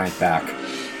say in giant back.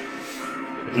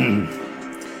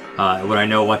 Would I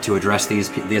know what to address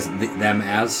them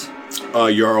as?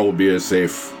 Jarl will be a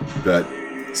safe bet.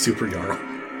 Super Jarl.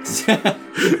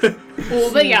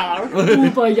 Ubayar.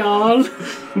 Ubayal.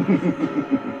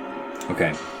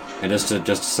 Okay, and just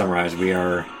to summarize, we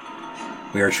are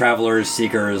travelers,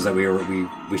 seekers. That we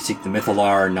seek the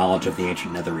Mythalar, knowledge of the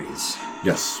ancient Netherese.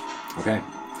 Yes. Okay.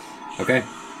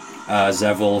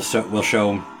 Zev will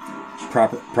show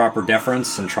proper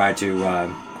deference and try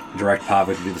to direct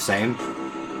Pavel to do the same.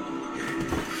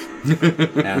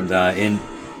 And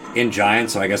in giant,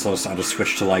 so I guess I'll just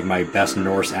switch to my best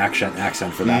Norse accent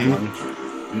for that one.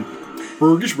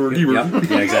 Bergish, Bergie, Yep.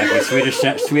 Yeah, exactly.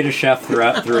 Swedish chef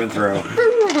through and through.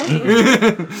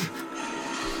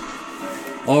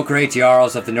 O great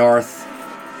Jarls of the North,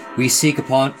 we seek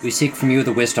from you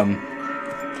the wisdom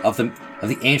of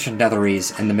the ancient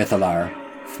Netherese and the Mythalar.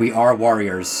 For we are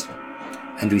warriors,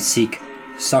 and we seek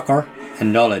succor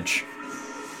and knowledge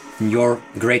from your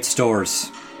great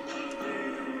stores.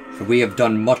 For we have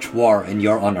done much war in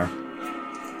your honor,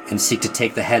 and seek to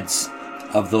take the heads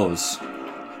of those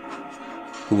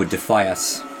who would defy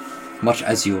us, much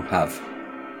as you have.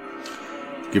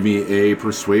 Give me a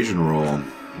persuasion roll.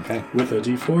 Okay. With a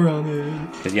D4 on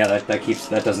it. Because yeah, that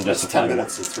doesn't just It's 10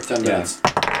 minutes. It's for 10 minutes.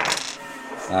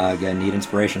 Again, need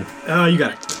inspiration. You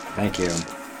got it. Thank you.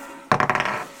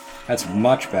 That's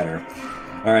much better.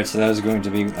 All right, so that is going to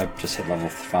be. I just hit level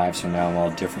 5, so now I'm all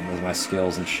different with my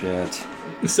skills and shit.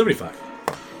 75.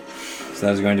 So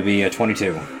that is going to be a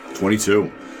 22.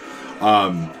 22.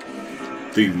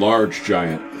 The large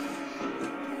giant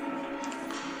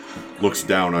looks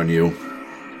down on you.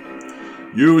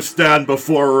 You stand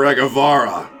before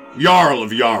Regavara, Jarl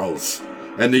of Jarls,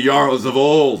 and the Jarls of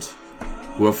old,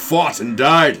 who have fought and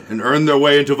died and earned their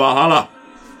way into Valhalla.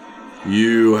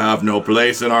 You have no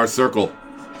place in our circle.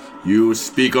 You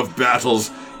speak of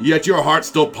battles, yet your heart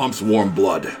still pumps warm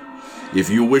blood. If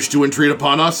you wish to entreat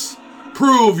upon us,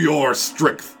 prove your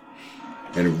strength.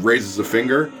 And he raises a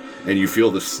finger, and you feel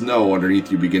the snow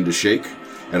underneath you begin to shake.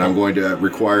 And I'm going to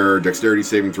require dexterity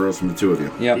saving throws from the two of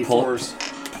you. Yeah,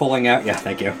 pulling out. Yeah,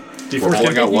 thank you. D4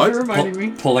 Pulling out what? Reminding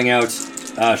me. Pulling out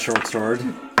short sword.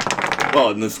 Well,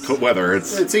 in this weather,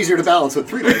 It's easier to balance with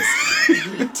 3 days.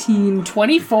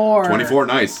 24. 24,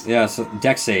 nice. Yeah, so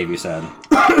dex save, you said.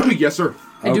 Yes, sir.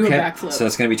 I do a backflip. So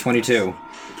that's going to be 22.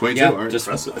 22, Yeah, all right. just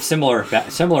similar.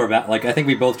 Like, I think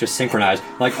we both just synchronized.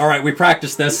 Like, all right, we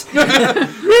practiced this.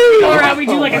 Or we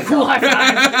do like a cool high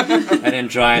five. And in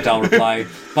Giant, I'll reply,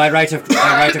 by right of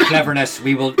cleverness,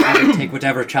 we will take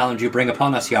whatever challenge you bring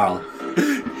upon us, Jarl.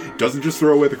 Doesn't just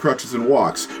throw away the crutches and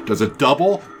walks. Does a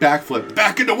double backflip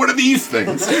back into one of these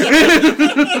things.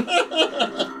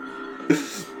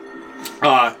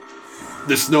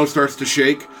 The snow starts to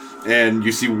shake, and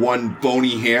you see one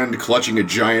bony hand clutching a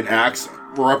giant axe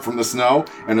up from the snow,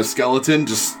 and a skeleton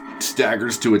just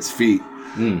staggers to its feet.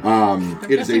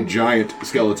 It is a giant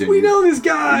skeleton. We know this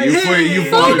guy! You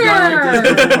fought a guy like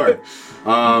this before.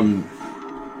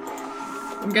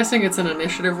 I'm guessing it's an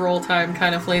initiative roll time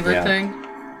kind of flavored Yeah. thing.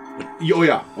 Oh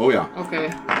yeah. Okay.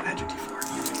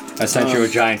 I sent you a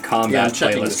giant Yeah, combat I'm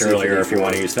checking to playlist see if earlier it if you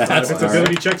want to use that. If it's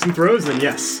ability checks and throws, then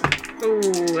yes. Ooh,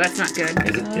 that's not good.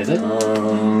 Is it?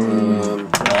 Well,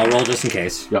 I'll roll just in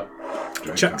case. Yep.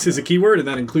 Checks is a keyword, and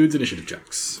that includes initiative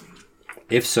checks.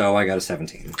 If so, I got a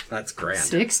 17. That's grand.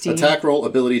 16. Attack roll,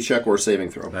 ability check, or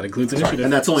saving throw. That includes initiative.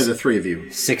 And that's only the 3 of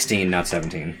you. 16, not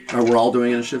 17. We're all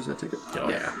doing initiatives, I take it?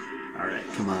 Yeah. Alright,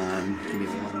 come on. Give me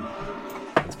 1.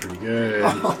 That's pretty good.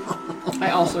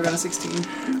 I also got a 16.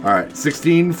 All right.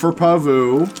 16 for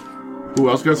Pavu. Who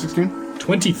else got 16?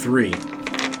 23.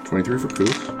 23 for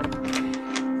Koos.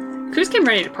 Who's getting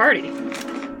ready to party?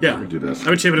 Yeah. Do this. I've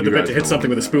been shaving at the You bit guys to hit don't something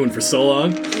with a spoon for so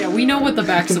long. Yeah, we know what the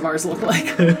backs of ours look like.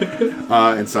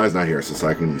 And Sai's not here, so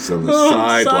Sai can sit on the Oh,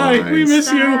 sidelines. Sai, we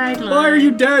miss you. Sidelines. Why are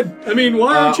you dead? I mean,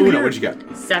 why aren't you Una, here? what'd you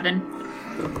get? 7.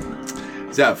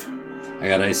 Zev, I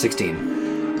got a 16,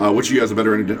 which of you has a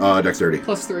better dexterity?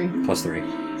 Plus 3. plus 3.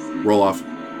 Roll off.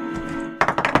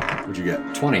 What'd you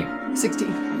get? 20.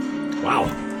 16. Wow.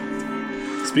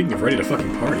 Speaking of ready to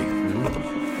fucking party.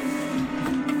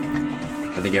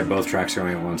 I think you have both tracks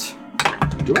going at once.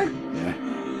 Do I? Yeah.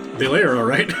 They layer all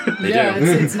right. They Yeah, do.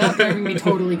 it's not driving me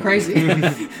totally crazy.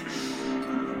 Yep,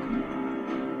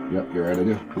 you're right, I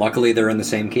do. Luckily, they're in the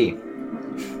same key.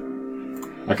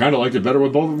 I kind of liked it better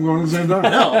with both of them going at the same time.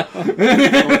 No.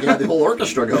 You had the whole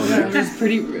orchestra going Yeah, there. it was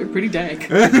pretty dank.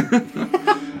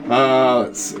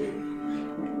 Let's see.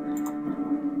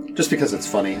 Just because it's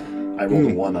funny, I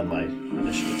rolled a 1 on my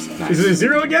initiative side. Is it a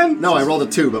 0 again? No, I rolled a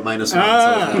 2, but minus 1.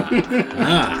 Ah. So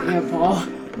Yeah, Paul.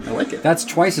 I like it. That's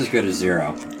twice as good as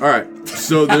 0. All right,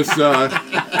 so this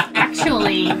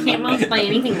Actually, you can't multiply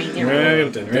anything by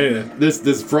 0. Right.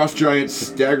 this frost giant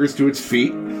staggers to its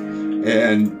feet,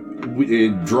 and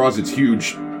it draws its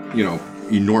huge,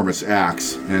 enormous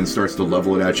axe and starts to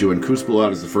level it at you. And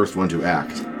Kuspilot is the first one to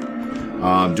act.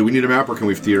 Do we need a map, or can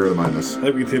we theater of the mind this? I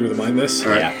think we can theater the mind this. All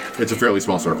right, Yeah. it's a fairly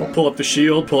small circle. Pull up the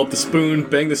shield, pull up the spoon,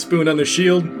 bang the spoon on the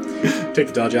shield, take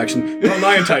the dodge action, tell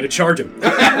Nyantai to charge him.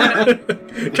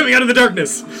 Coming out of the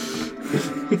darkness.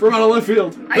 From out of left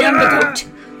field. I am the goat.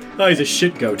 Oh, he's a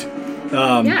shit goat.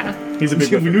 Yeah. He's a big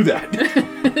we whiffer. knew that.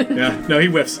 Yeah, no, he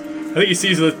whiffs. I think he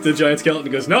sees the giant skeleton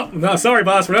and goes, no, sorry,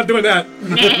 boss, we're not doing that.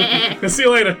 See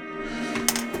you later.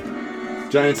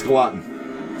 Giant skeleton.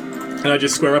 And I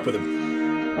just square up with him.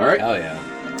 All right. Hell yeah.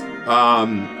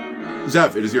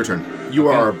 Zev, it is your turn. You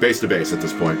are base to base at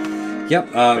this point.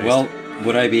 Yep. Well,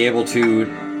 would I be able to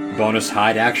bonus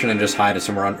hide action and just hide it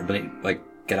somewhere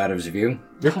get out of his view?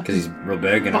 Yeah. Because he's real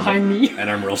big and Behind me. and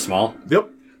I'm real small. Yep.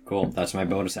 Cool. That's my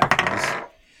bonus action.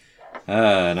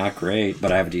 Not great,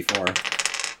 but I have a D4.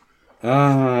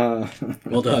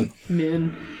 Well done.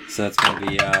 Min. So that's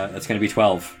gonna be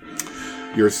 12.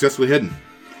 You're successfully hidden.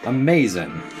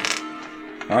 Amazing.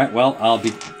 All right. Well, I'll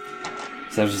be.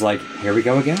 So I was just like, here we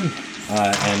go again,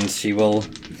 and she will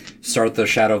start the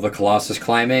Shadow of the Colossus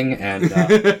climbing, and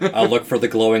I'll look for the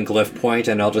glowing glyph point,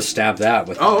 and I'll just stab that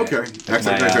with. Oh, my, okay. with X.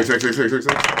 my,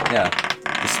 Yeah.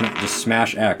 just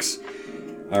smash X.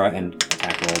 All right, and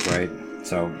attack rolls, right?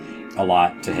 So a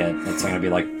lot to hit. It's going to be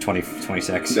like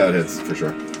 26. That hits for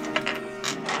sure.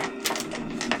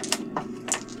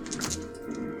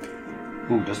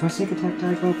 Ooh, does my sneak attack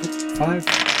die go up to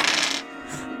 5?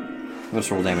 Let's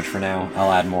roll damage for now.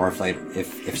 I'll add more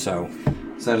if so.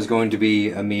 So that is going to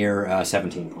be a mere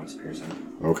 17 points of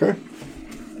piercing. Okay.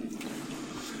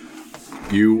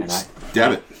 You And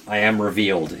stab it. I am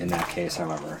revealed in that case,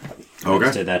 however. I Okay.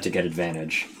 just did that to get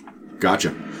advantage.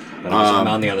 Gotcha. But I'm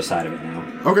on the other side of it now.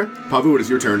 Okay. Pavu, it is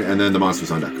your turn, and then the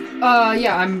monster's on deck.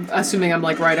 Yeah, I'm assuming I'm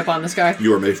like right up on this guy.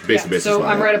 You are base to base. So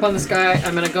I'm right up on this guy.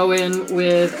 I'm gonna go in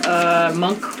with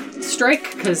Monk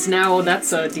Strike, because now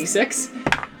that's a D6.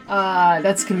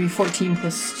 That's gonna be 14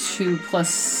 plus 2 plus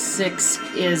 6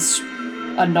 is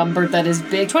a number that is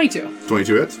big. 22.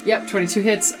 22 hits? Yep, 22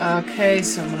 hits. Okay,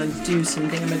 so I'm gonna do some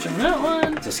damage on that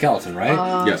one. It's a skeleton,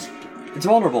 right? Yes. It's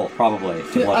vulnerable, probably.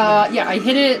 To bludgeoning. Yeah, I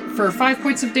hit it for 5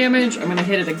 points of damage. I'm gonna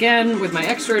hit it again with my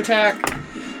extra attack.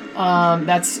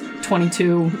 That's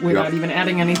 22 without Yep. even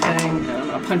adding anything. And I'm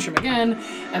gonna punch him again,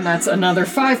 and that's another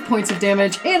 5 points of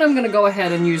damage. And I'm gonna go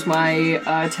ahead and use my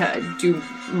do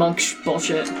monk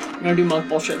bullshit. I'm gonna do monk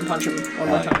bullshit and punch him one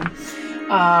more time.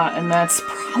 And that's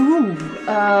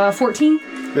 14.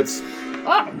 Hits.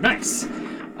 Oh, nice.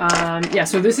 Yeah,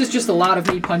 so this is just a lot of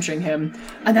me punching him.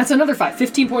 And that's another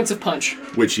 15 points of punch.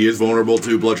 Which he is vulnerable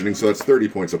to bludgeoning, so that's 30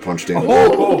 points of punch damage.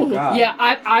 Oh, God. Yeah,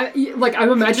 I'm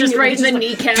imagining Just it right in the like,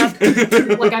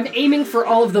 kneecap. like I'm aiming for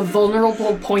all of the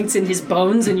vulnerable points in his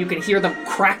bones, and you can hear them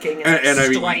cracking And I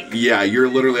mean, strike. yeah, you're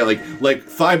literally like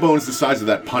thigh bones the size of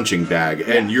that punching bag,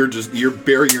 and you're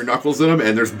burying your knuckles in them,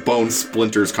 and there's bone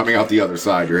splinters coming out the other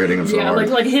side. You're hitting him so Yeah, hard.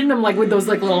 like hitting him like with those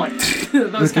like little like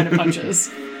those kind of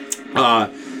punches.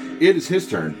 It is his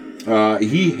turn.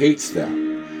 He hates that.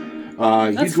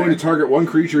 He's going to target one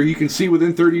creature he can see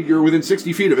within 30 or within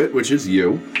 60 feet of it, which is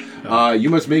you. You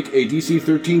must make a DC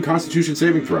 13 Constitution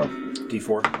saving throw.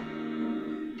 D4.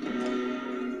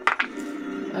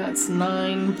 That's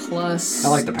 9 plus. I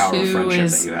like the power of 2 friendship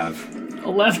is that you have.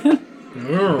 11.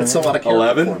 That's a lot of character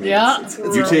 11? for me. Yeah.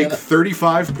 You take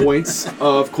 35 points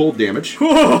of cold damage.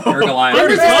 You're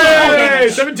Goliath. Hey,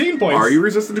 17 points. Are you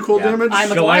resistant to cold Yeah. damage?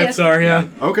 I'm a Goliaths Goliath. are, yeah.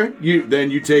 Okay.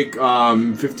 You take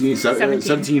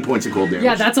 17 points of cold damage.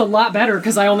 Yeah, that's a lot better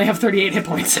because I only have 38 hit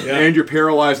points. And you're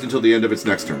paralyzed until the end of its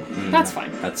next turn. That's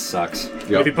fine. That sucks.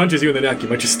 If he punches you in the neck, you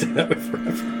might just stay that way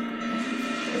forever.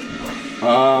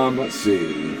 Let's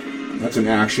see. That's an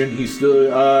action. He's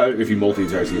still, if he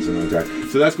multi-attacks, he gets an attack.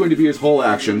 So that's going to be his whole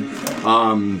action.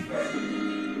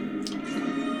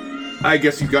 I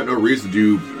guess he's got no reason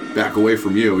to back away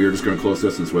from you. You're just going to close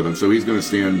distance with him. So he's going to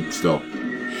stand still.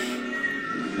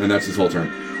 And that's his whole turn.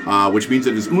 Which means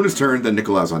it is Una's turn, then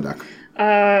Nicola's on deck.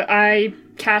 I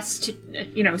cast,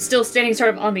 still standing sort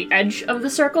of on the edge of the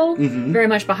circle, very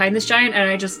much behind this giant, and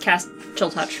I just cast Chill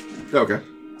Touch. Okay.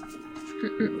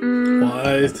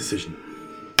 Wise decision.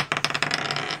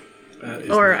 That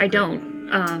is Or not I great.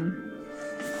 don't.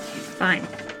 Fine.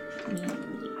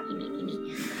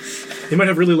 He might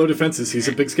have really low defenses. He's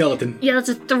a big skeleton. Yeah, that's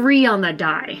a 3 on the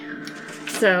die.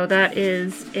 So that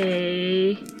is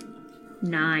a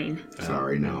 9.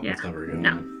 Sorry, no. Yeah. That's not very good.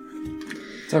 No.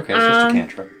 It's okay. It's just a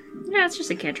cantrip. Yeah, it's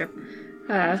just a cantrip.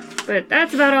 But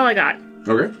that's about all I got.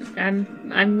 Okay.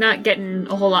 I'm not getting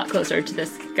a whole lot closer to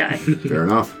this guy. Fair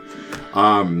enough.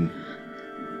 And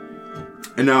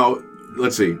now,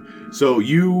 let's see. So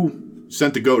you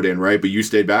sent the goat in, right? But you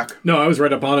stayed back? No, I was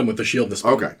right up on him with the shield and the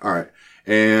spear. Okay, all right.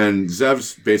 And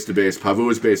Zev's base to base, Pavu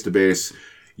is base to base.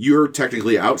 You're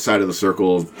technically outside of the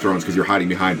circle of thrones because you're hiding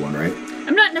behind one, right?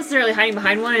 I'm not necessarily hiding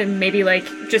behind one, and maybe like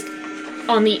just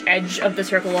on the edge of the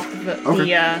circle of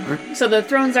Okay. So the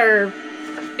thrones are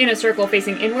in a circle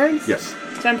facing inwards. Yes.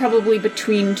 So I'm probably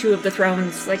between 2 of the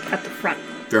thrones, like at the front.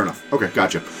 Fair enough. Okay,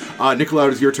 gotcha. Nicolau,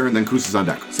 it is your turn, then Kus is on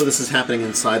deck. So this is happening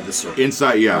inside the circle.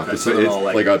 Inside, yeah. Okay, it's so they're all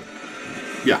like a...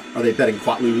 Yeah. Are they betting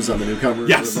Quatloos on the newcomers?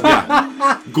 Yes,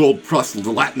 yeah. Gold plus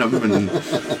Latinum and...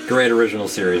 Great original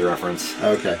series reference.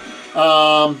 Okay.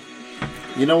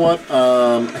 You know what?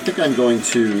 I think I'm going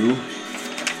to...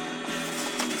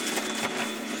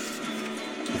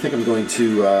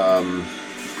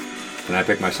 Can I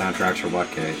pick my soundtracks or what,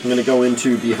 Kate? I'm going to go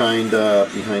into behind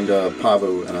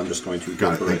Pavu, and I'm just going to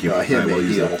Got it, go thank for you. him I will a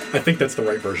use heal. that. I think that's the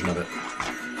right version of it.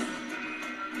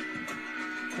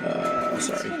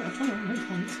 Sorry.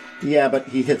 Yeah, but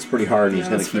he hits pretty hard, and he's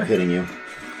going to keep hitting you.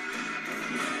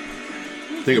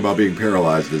 thing about being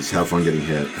paralyzed is have fun getting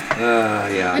hit.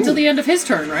 Yeah. Until the end of his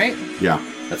turn, right? Yeah.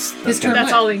 That's His turn.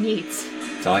 That's what? all he needs.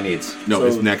 That's all he needs. No, So-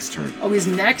 his next turn. Oh, his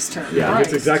next turn. Yeah. Right.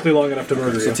 It's exactly long enough to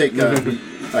murder So you. take.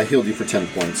 I healed you for 10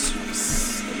 points.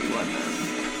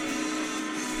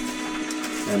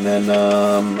 And then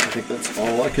I think that's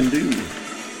all I can do. I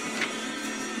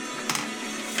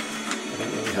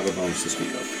don't really have a bonus to speak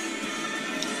of.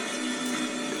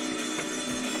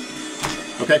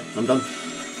 Okay, I'm done.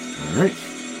 All right.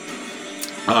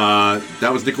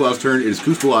 That was Nikolaus' turn. It is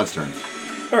Kustalad's turn.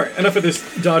 All right, enough of this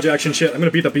dodge action shit. I'm gonna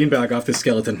beat the beanbag off this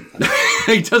skeleton.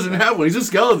 He doesn't have one. He's a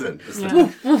skeleton.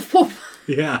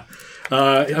 Yeah.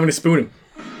 I'm gonna spoon him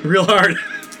real hard.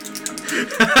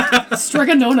 Strike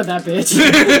a nona, that bitch.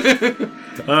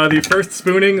 The first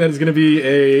spooning, that is gonna be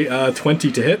a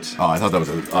 20 to hit. Oh, I thought that was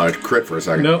a crit for a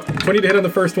second. No, 20 to hit on the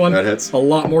first one. That hits. A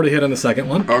lot more to hit on the second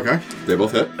one. Okay. They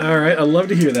both hit. All right, I love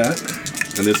to hear that.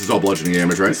 And this is all bludgeoning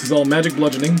damage, right? This is all magic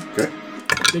bludgeoning. Okay.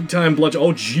 Big time bludgeon.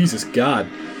 Oh, Jesus God.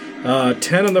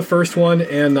 10 on the first one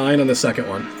and 9 on the second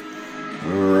one.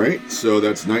 All right. So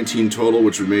that's 19 total,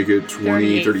 which would make it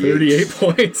 20, 38. 38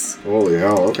 points. Holy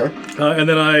hell. Okay. And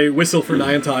then I whistle for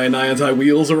Nyantai, and Nyantai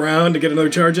wheels around to get another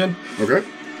charge in. Okay.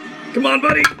 Come on,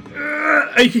 buddy.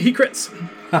 He crits.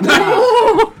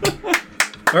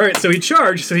 All right, so he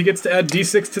charged, so he gets to add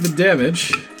d6 to the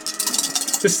damage.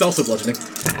 This is also bludgeoning.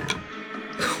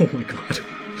 Oh my god.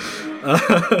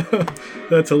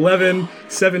 That's 11,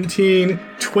 17,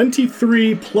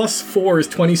 23 plus 4 is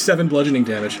 27 bludgeoning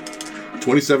damage.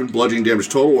 27 bludgeoning damage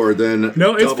total, or then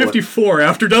No, it's double it? 54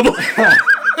 after double.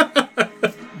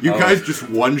 You guys just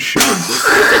one shot.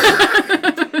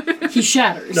 He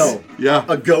shatters. No, Yeah.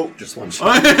 a goat just one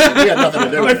shot. We had nothing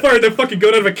to do I with it. fired that fucking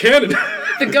goat out of a cannon.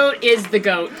 The goat is the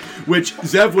goat. Which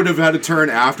Zev would have had a turn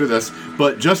after this,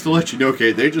 but just to let you know,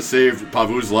 Kate, they just saved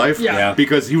Pavu's life. Yeah.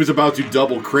 Because he was about to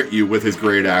double crit you with his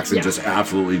great axe and Yeah. just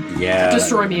absolutely. Yeah.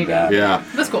 Destroy me again. Yeah.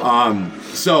 That's cool.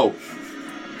 So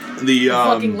the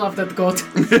Fucking love that goat.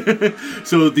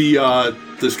 so the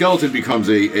skeleton becomes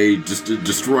a just a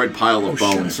destroyed pile of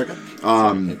bones.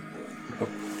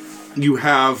 You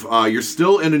have you're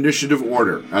still in initiative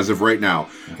order as of right now.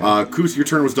 Kus, your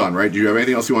turn was done, right? Do you have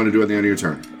anything else you want to do at the end of your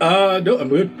turn? No, I'm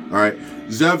good. All right,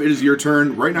 Zev, it is your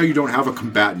turn. Right now, you don't have a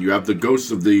combatant. You have the ghosts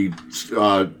of the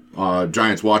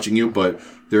giants watching you, but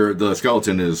the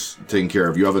skeleton is taken care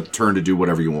of. You have a turn to do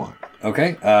whatever you want.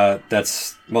 Okay.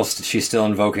 That's most. She's still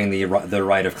invoking the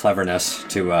right of cleverness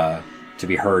to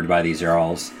be heard by these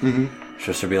Jarls. Mm-hmm.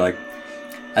 She'll be like,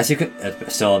 as you can,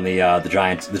 still in the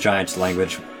giant's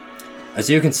language. As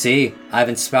you can see, I've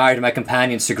inspired my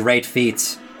companions to great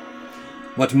feats.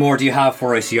 What more do you have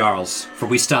for us, Jarls? For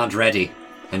we stand ready,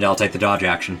 and I'll take the dodge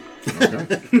action. Am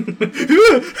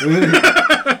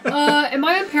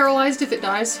I unparalyzed if it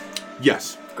dies?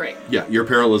 Yes. Great. Yeah, your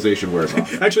paralyzation wears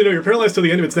off. Actually, no, you're paralyzed till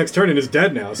the end of its next turn and is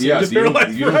dead now. So you're just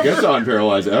paralyzed you don't get to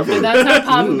unparalyze ever. That's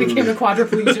how Pavu became a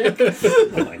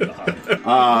quadriplegic. Oh my god.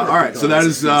 All right, so that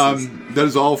is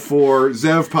all for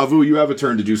Zev. Pavu, you have a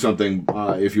turn to do something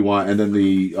if you want, and then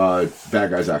the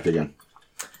bad guys act again.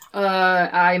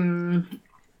 I'm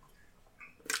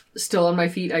still on my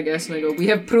feet, I guess, and I go, we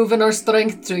have proven our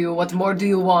strength to you. What more do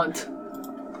you want?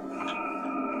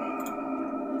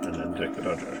 And then take the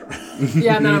dodge action.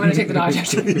 Yeah, and then I'm going to take the dodge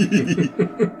action.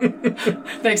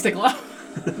 Thanks, Nicola.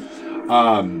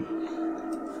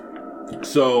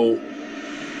 So,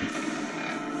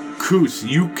 Kus,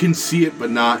 you can see it, but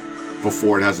not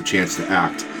before it has a chance to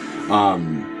act.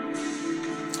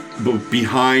 But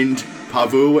behind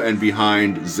Pavu and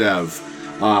behind Zev,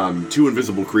 two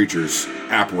invisible creatures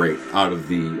apparate out of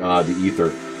the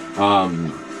ether.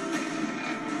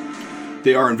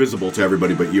 They are invisible to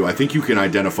everybody but you. I think you can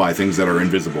identify things that are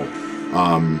invisible.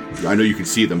 I know you can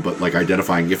see them, but like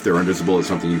identifying if they're invisible is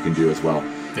something you can do as well.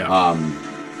 Yeah.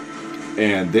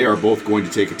 And they are both going to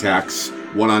take attacks.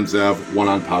 One on Zev, one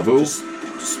on Pavu.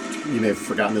 You may have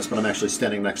forgotten this, but I'm actually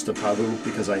standing next to Pavu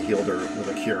because I healed her with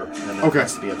a cure, and that Okay.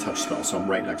 has to be a touch spell, so I'm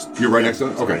right next. You're right next to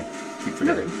them? Sorry. Okay. Keep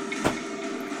forgetting.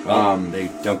 Well, they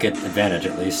don't get advantage,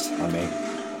 at least, on me.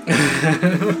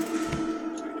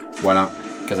 Why not?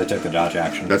 Because I took the dodge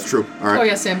action. That's true. All right. Oh,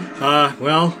 yeah, Sam.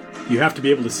 Well, you have to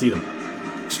be able to see them.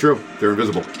 It's true. They're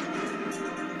invisible.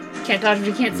 Can't dodge what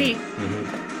you can't see.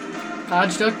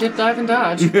 Dodge, duck, dip, dive, and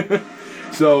dodge.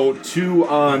 So two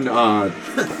on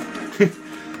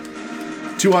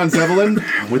Zevelin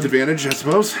with advantage, I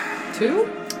suppose. 2?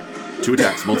 2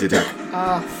 attacks, multi-attack.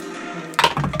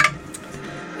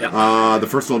 The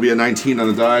first one will be a 19 on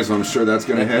the die, so I'm sure that's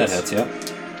going to hit. That hits, yeah.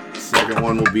 Second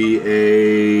one will be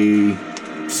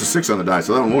a 6 on the die,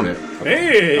 so that one won't hit.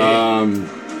 Hey!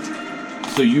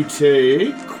 So you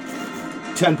take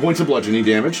 10 points of bludgeoning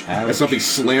damage Ouch. as something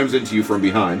slams into you from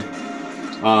behind.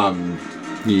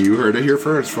 You heard it here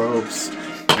first, folks.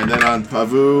 And then on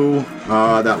Pavu,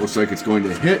 that looks like it's going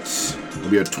to hit. It'll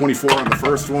be a 24 on the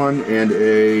first one and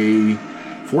a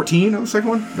 14 on the second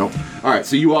one? Nope. Alright,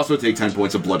 so you also take 10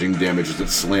 points of bludgeoning damage as it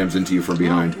slams into you from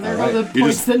behind. There All are the right. You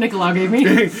points just- that Nicolau gave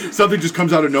me. Something just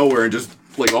comes out of nowhere and just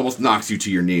like almost knocks you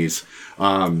to your knees.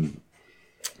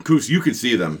 Koos, you can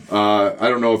see them. I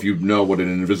don't know if you know what an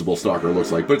invisible stalker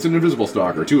looks like, but it's an invisible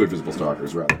stalker. 2 invisible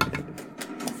stalkers, rather.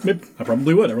 Maybe. I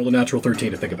probably would. I rolled a natural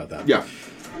 13 to think about that. Yeah.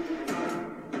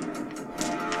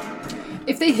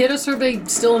 If they hit us, are they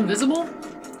still invisible?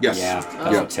 Yes. Yeah,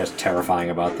 that's what's just terrifying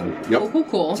about them. Yep. Oh,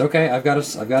 cool. It's okay. I've got a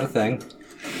thing.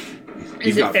 He's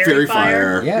Is it got fairy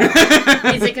fire?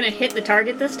 Yeah. Is it going to hit the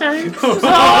target this time?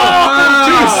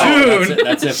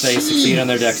 That's if they succeed on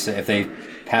their dex. If they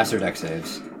pass their dex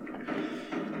saves.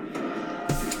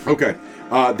 Okay.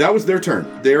 That was their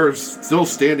turn. They're still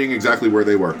standing exactly where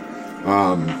they were.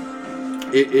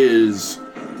 It is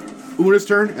Una's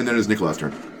turn, and then it's Nikolau's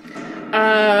turn.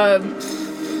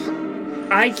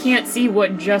 I can't see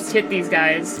what just hit these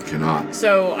guys. Cannot.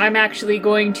 So I'm actually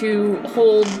going to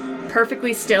hold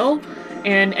perfectly still,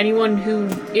 and anyone who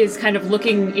is kind of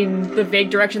looking in the vague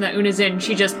direction that Una's in,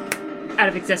 she just out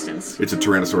of existence. It's a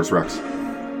Tyrannosaurus Rex.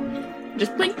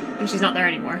 Just blink, and she's not there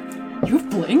anymore. You have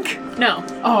blink? No.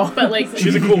 Oh. But like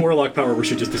She's a cool warlock power where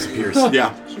she just disappears.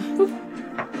 Yeah.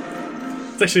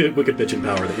 It's actually a wicked bitchin'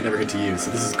 power that you never get to use,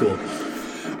 so this is cool.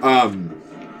 All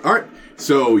right.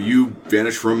 So you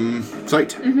vanish from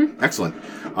sight. Mm-hmm. Excellent.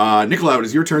 Nicolau, it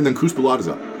is your turn, then Kuspalad is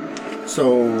up.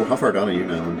 So, how far down are you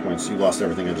now in points? You lost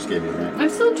everything I just gave you, right? I'm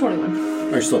still at 21. Oh,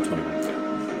 you're still at 21.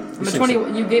 I'm at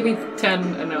 21. You gave me 10,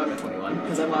 and now I'm at 21,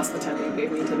 because I lost the 10 that you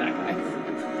gave me to that guy.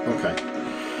 Okay.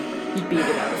 He beat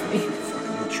it out of me.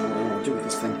 I'm not sure what I want to do with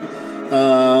this thing.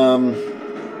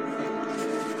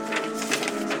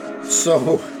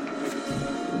 So,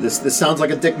 this sounds like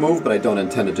a dick move, but I don't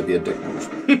intend it to be a dick move.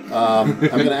 I'm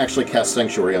going to actually cast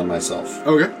Sanctuary on myself,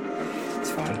 Okay. It's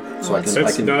fine. so I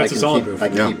can That's a solid move. I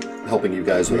can Yeah. keep helping you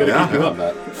guys with gotta that keep you up.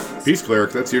 combat. Peace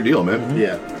Cleric, that's your deal, man.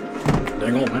 Yeah.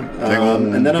 Dang old man.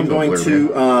 And then I'm going to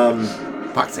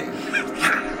Poxan.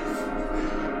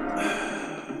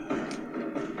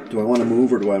 do I want to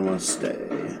move or do I want to stay?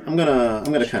 I'm gonna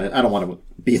kind of. I don't want to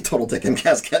be a total dick and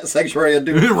cast Sanctuary and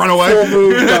do Run away. full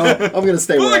move. No, I'm gonna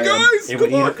stay where I am. Guys, It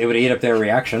good luck. would eat up their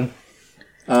reaction.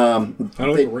 I don't think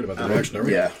we're worried about the reaction, are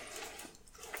we? Yeah.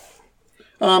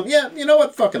 Yeah. You know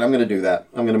what? Fuck it. I'm gonna do that.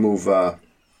 I'm gonna move.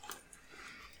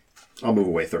 I'll move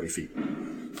away 30 feet.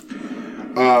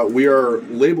 We are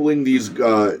labeling these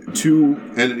 2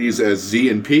 entities as Z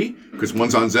and P because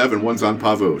one's on Zev and one's on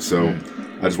Pavu. So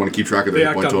I just want to keep track of the They hit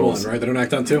act point on totals. one, right? They don't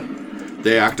act on two?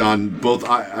 They act on both.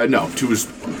 No, 2 is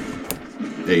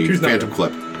a Two's not phantom real.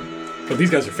 clip. But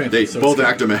these guys are phantoms. They so both it's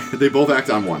act on. They both act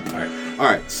on one. All right. All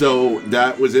right. So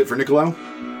that was it for Nicolau.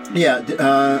 Yeah.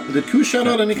 Did Koo shout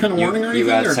out any kind of warning or You anything?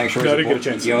 got or- Sanctuary. No, I didn't get a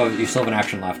chance. You still have an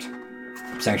action left.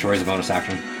 Sanctuary is a bonus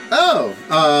action. Oh.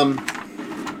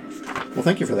 Well,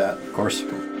 thank you for that. Of course.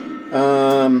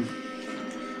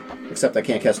 Except I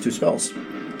can't cast 2 spells.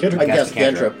 Cantrip. I can Cast cast a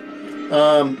cantrip.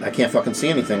 I can't fucking see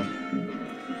anything.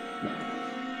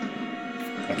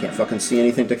 I can't fucking see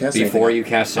anything to cast. Before anything. you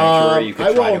cast Sanctuary, you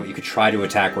I could try to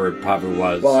attack where Pavu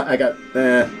was. Well, I got.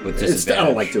 With I disadvantage.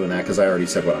 don't like doing that because I already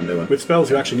said what I'm doing. With spells,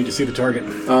 you actually need to see the target.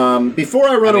 Before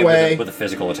I run away, with a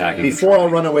physical attack. you before can I'll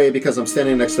run away because I'm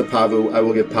standing next to Pavu, I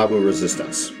will give Pavu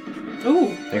resistance. Ooh,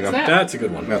 There you go. what's that? That's a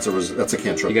good one. That's a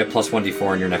cantrip. You get plus 1d4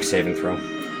 on your next saving throw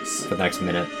for the next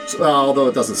minute. Although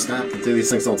it doesn't stack. These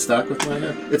things don't stack with my.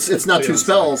 It's not They 2 don't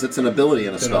spells. It's an ability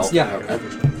and a They spell. don't Yeah. Okay.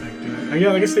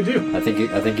 Yeah, I guess they do. I think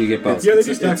you get both. Yeah, they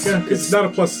do stack. It's- Yeah. it's- It's not a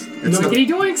plus. it's no. not- Kitty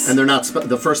doinks. And they're not.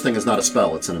 The first thing is not a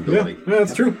spell. It's an Yeah, ability. yeah,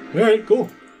 that's true. All right, cool.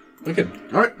 Okay.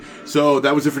 All right. So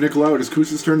that was it for Nicolau. It is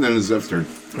Koos's turn. Then it is Zev's turn.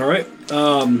 All right.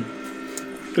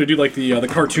 Gonna do like the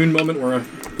cartoon moment where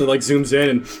it like zooms in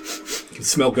and you can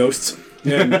smell ghosts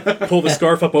and pull the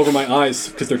scarf up over my eyes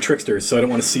because they're tricksters, so I don't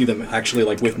want to see them actually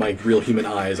like with my real human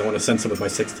eyes. I want to sense them with my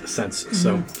sixth sense.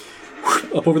 So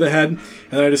up over the head, and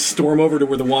then I just storm over to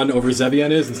where the one over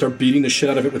Zevian is and start beating the shit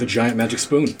out of it with a giant magic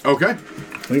spoon. Okay. I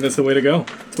think that's the way to go.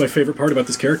 It's my favorite part about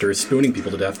this character is spooning people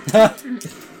to death. Don't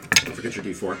forget your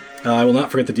D4. I will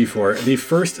not forget the D4. The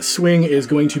first swing is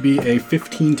going to be a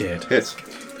 15 to hit. Hits.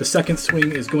 The second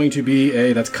swing is going to be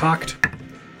that's cocked.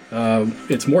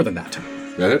 It's more than that.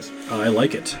 That hits. I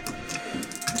like it.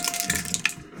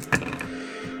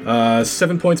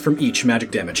 7 points from each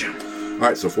magic damage. All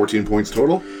right. So 14 points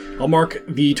total. I'll mark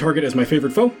the target as my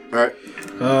favorite foe, All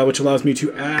right. which allows me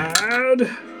to add add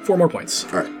 4 more points.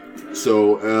 All right.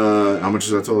 So, how much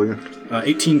is that total again?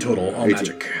 18 total, all 18.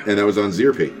 magic. And that was on Z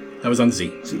or P? That was on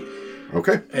Z. Z.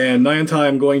 Okay. And Niantai,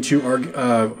 I'm going to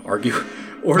argue,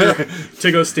 order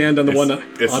to go stand on the one.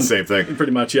 It's the same thing.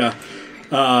 Pretty much, yeah.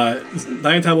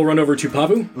 Niantai will run over to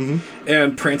Pavu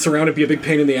and prance around and be a big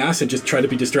pain in the ass and just try to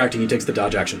be distracting. He takes the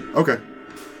dodge action. Okay.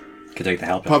 Could take the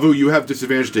help. Pavu, you have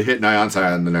disadvantage to hit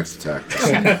Niantai on the next attack.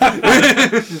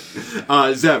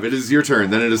 Zev, it is your turn.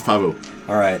 Then it is Pavu.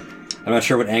 All right. I'm not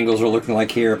sure what angles are looking like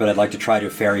here, but I'd like to try to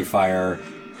fairy fire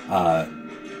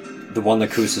the one that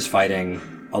Kus is fighting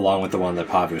along with the one that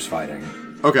Pavu's fighting.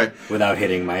 Okay. Without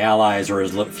hitting my allies or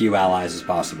as few allies as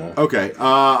possible. Okay.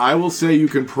 I will say you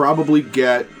can probably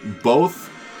get both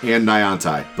and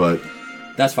Niantai, but...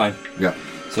 That's fine. Yeah.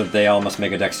 So they all must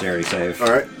make a dexterity save.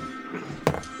 All right.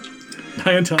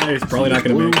 Niantai is probably not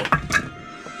going to make it.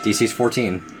 DC's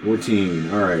 14.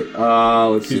 14. All right.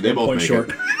 Let's see. He's They 1 both point make short.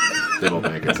 it. They both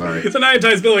make it. Sorry. It's a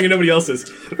Niantai's building and nobody else's.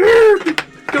 Go to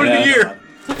the year.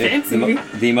 Fancy.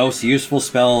 The most useful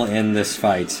spell in this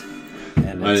fight.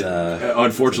 And it's,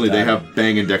 Unfortunately, they have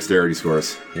banging dexterity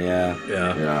scores. Yeah.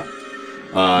 Yeah. Yeah.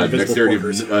 Invisible Dexterity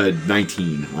of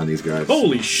 19 on these guys.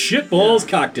 Holy shit balls,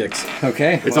 cock dicks.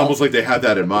 Okay. It's almost like they had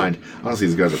that in mind. Honestly,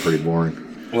 these guys are pretty boring.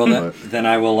 Well, then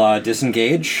I will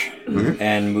disengage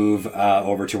and move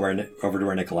over to where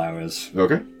Nicolau is.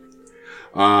 Okay.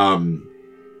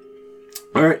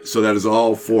 All right, so that is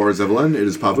all for Zevelin. It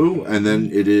is Pavu, and then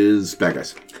it is bad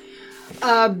guys.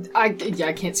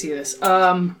 I can't see this.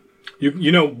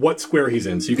 You know what square he's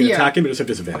in, so you can Yeah. attack him, but just have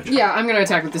disadvantage. Yeah, I'm gonna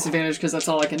attack with disadvantage because that's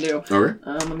all I can do. Okay.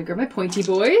 Let me grab my pointy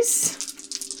boys.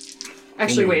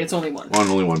 Actually, wait, it's only one. On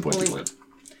only 1 point. Only one.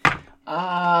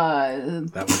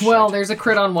 That was Well, shite. there's a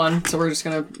crit on one, so we're just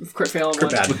gonna crit fail on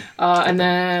Crit one. bad. And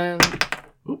then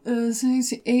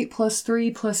 8 plus 3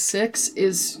 plus 6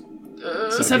 is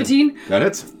 17. That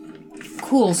hits.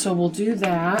 Cool, so we'll do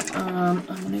that. I'm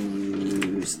gonna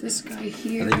use this guy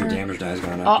here. I think your damage die is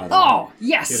going up. by the way. Oh,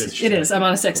 yes, It is it is. I'm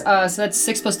on a 6. So that's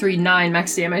 6 plus 3, 9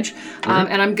 max damage.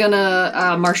 And I'm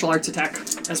gonna martial arts attack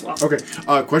as well. Okay.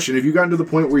 Question: have you gotten to the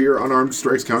point where your unarmed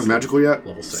strikes count magically yet?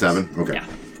 Level 6. 7. Okay. Yeah.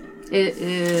 It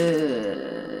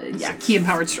is... Yeah, key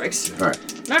empowered strikes. All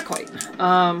right. Not quite.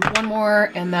 One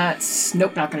more, and that's...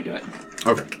 Nope, not gonna do it.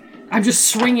 Okay. I'm just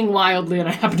swinging wildly, and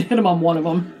I happen to hit him on one of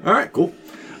them. All right. Cool.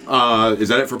 Is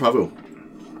that it for Pavu?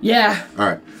 Yeah. All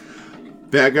right.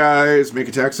 Bad guys make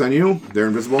attacks on you. They're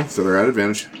invisible, so they're at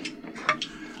advantage.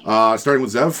 Starting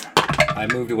with Zev. I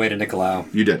moved away to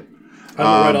Nicolau. You did. I'm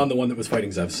right on the one that was fighting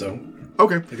Zev, so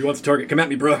Okay. if he wants to target, come at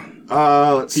me, bro.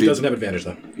 Let's see. He doesn't have advantage,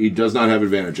 though. He does not have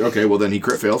advantage. Okay, well then he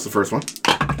crit fails the first one.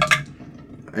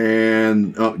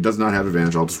 And does not have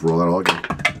advantage. I'll just roll that all again.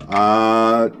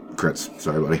 Crits.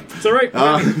 Sorry, buddy. It's all right.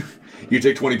 You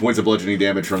take 20 points of bludgeoning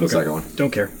damage from the second one.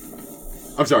 Don't care.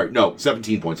 I'm sorry. No,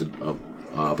 17 points of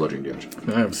bludgeoning damage.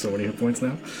 I have so many hit points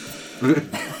now.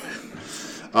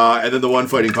 And then the one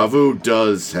fighting Pavu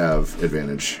does have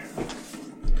advantage.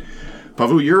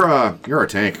 Pavu, you're a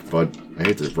tank, bud. I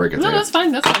hate to break it to No, you. that's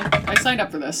fine. That's fine. I signed up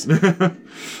for this.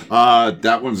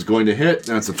 That one's going to hit.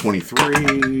 That's a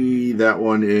 23. That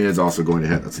one is also going to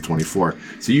hit. That's a 24.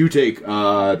 So you take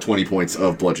 20 points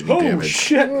of bludgeoning Oh, damage.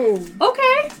 shit.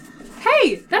 Okay.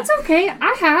 Hey, that's okay.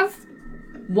 I have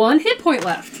 1 hit point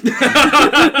left.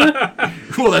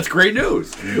 Well, that's great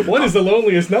news. One is the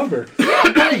loneliest number.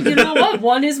 But you know what?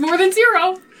 1 is more than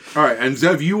 0. All right, and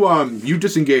Zev, you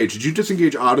disengage. Did you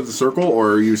disengage out of the circle,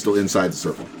 or are you still inside the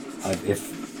circle?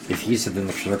 If he's in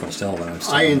the circle still, then I'm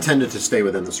still. I intended to stay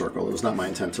within the circle. It was not my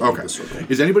intent to leave Okay. the circle.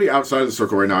 Is anybody outside of the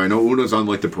circle right now? I know Una's on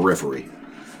like the periphery.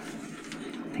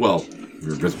 Well,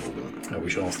 you're invisible. But... Oh, we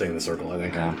should all stay in the circle, I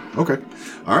think. Yeah. Okay.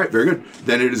 All right. Very good.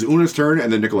 Then it is Una's turn,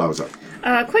 and then Nicolau's up.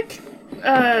 Quick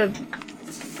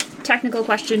technical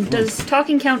question. Does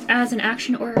talking count as an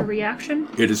action or a reaction?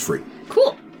 It is free.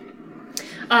 Cool.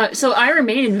 So I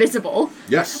remain invisible,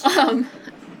 Yes.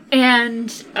 and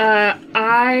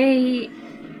I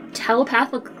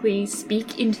telepathically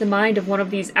speak into the mind of one of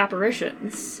these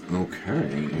apparitions.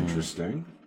 Okay. Interesting.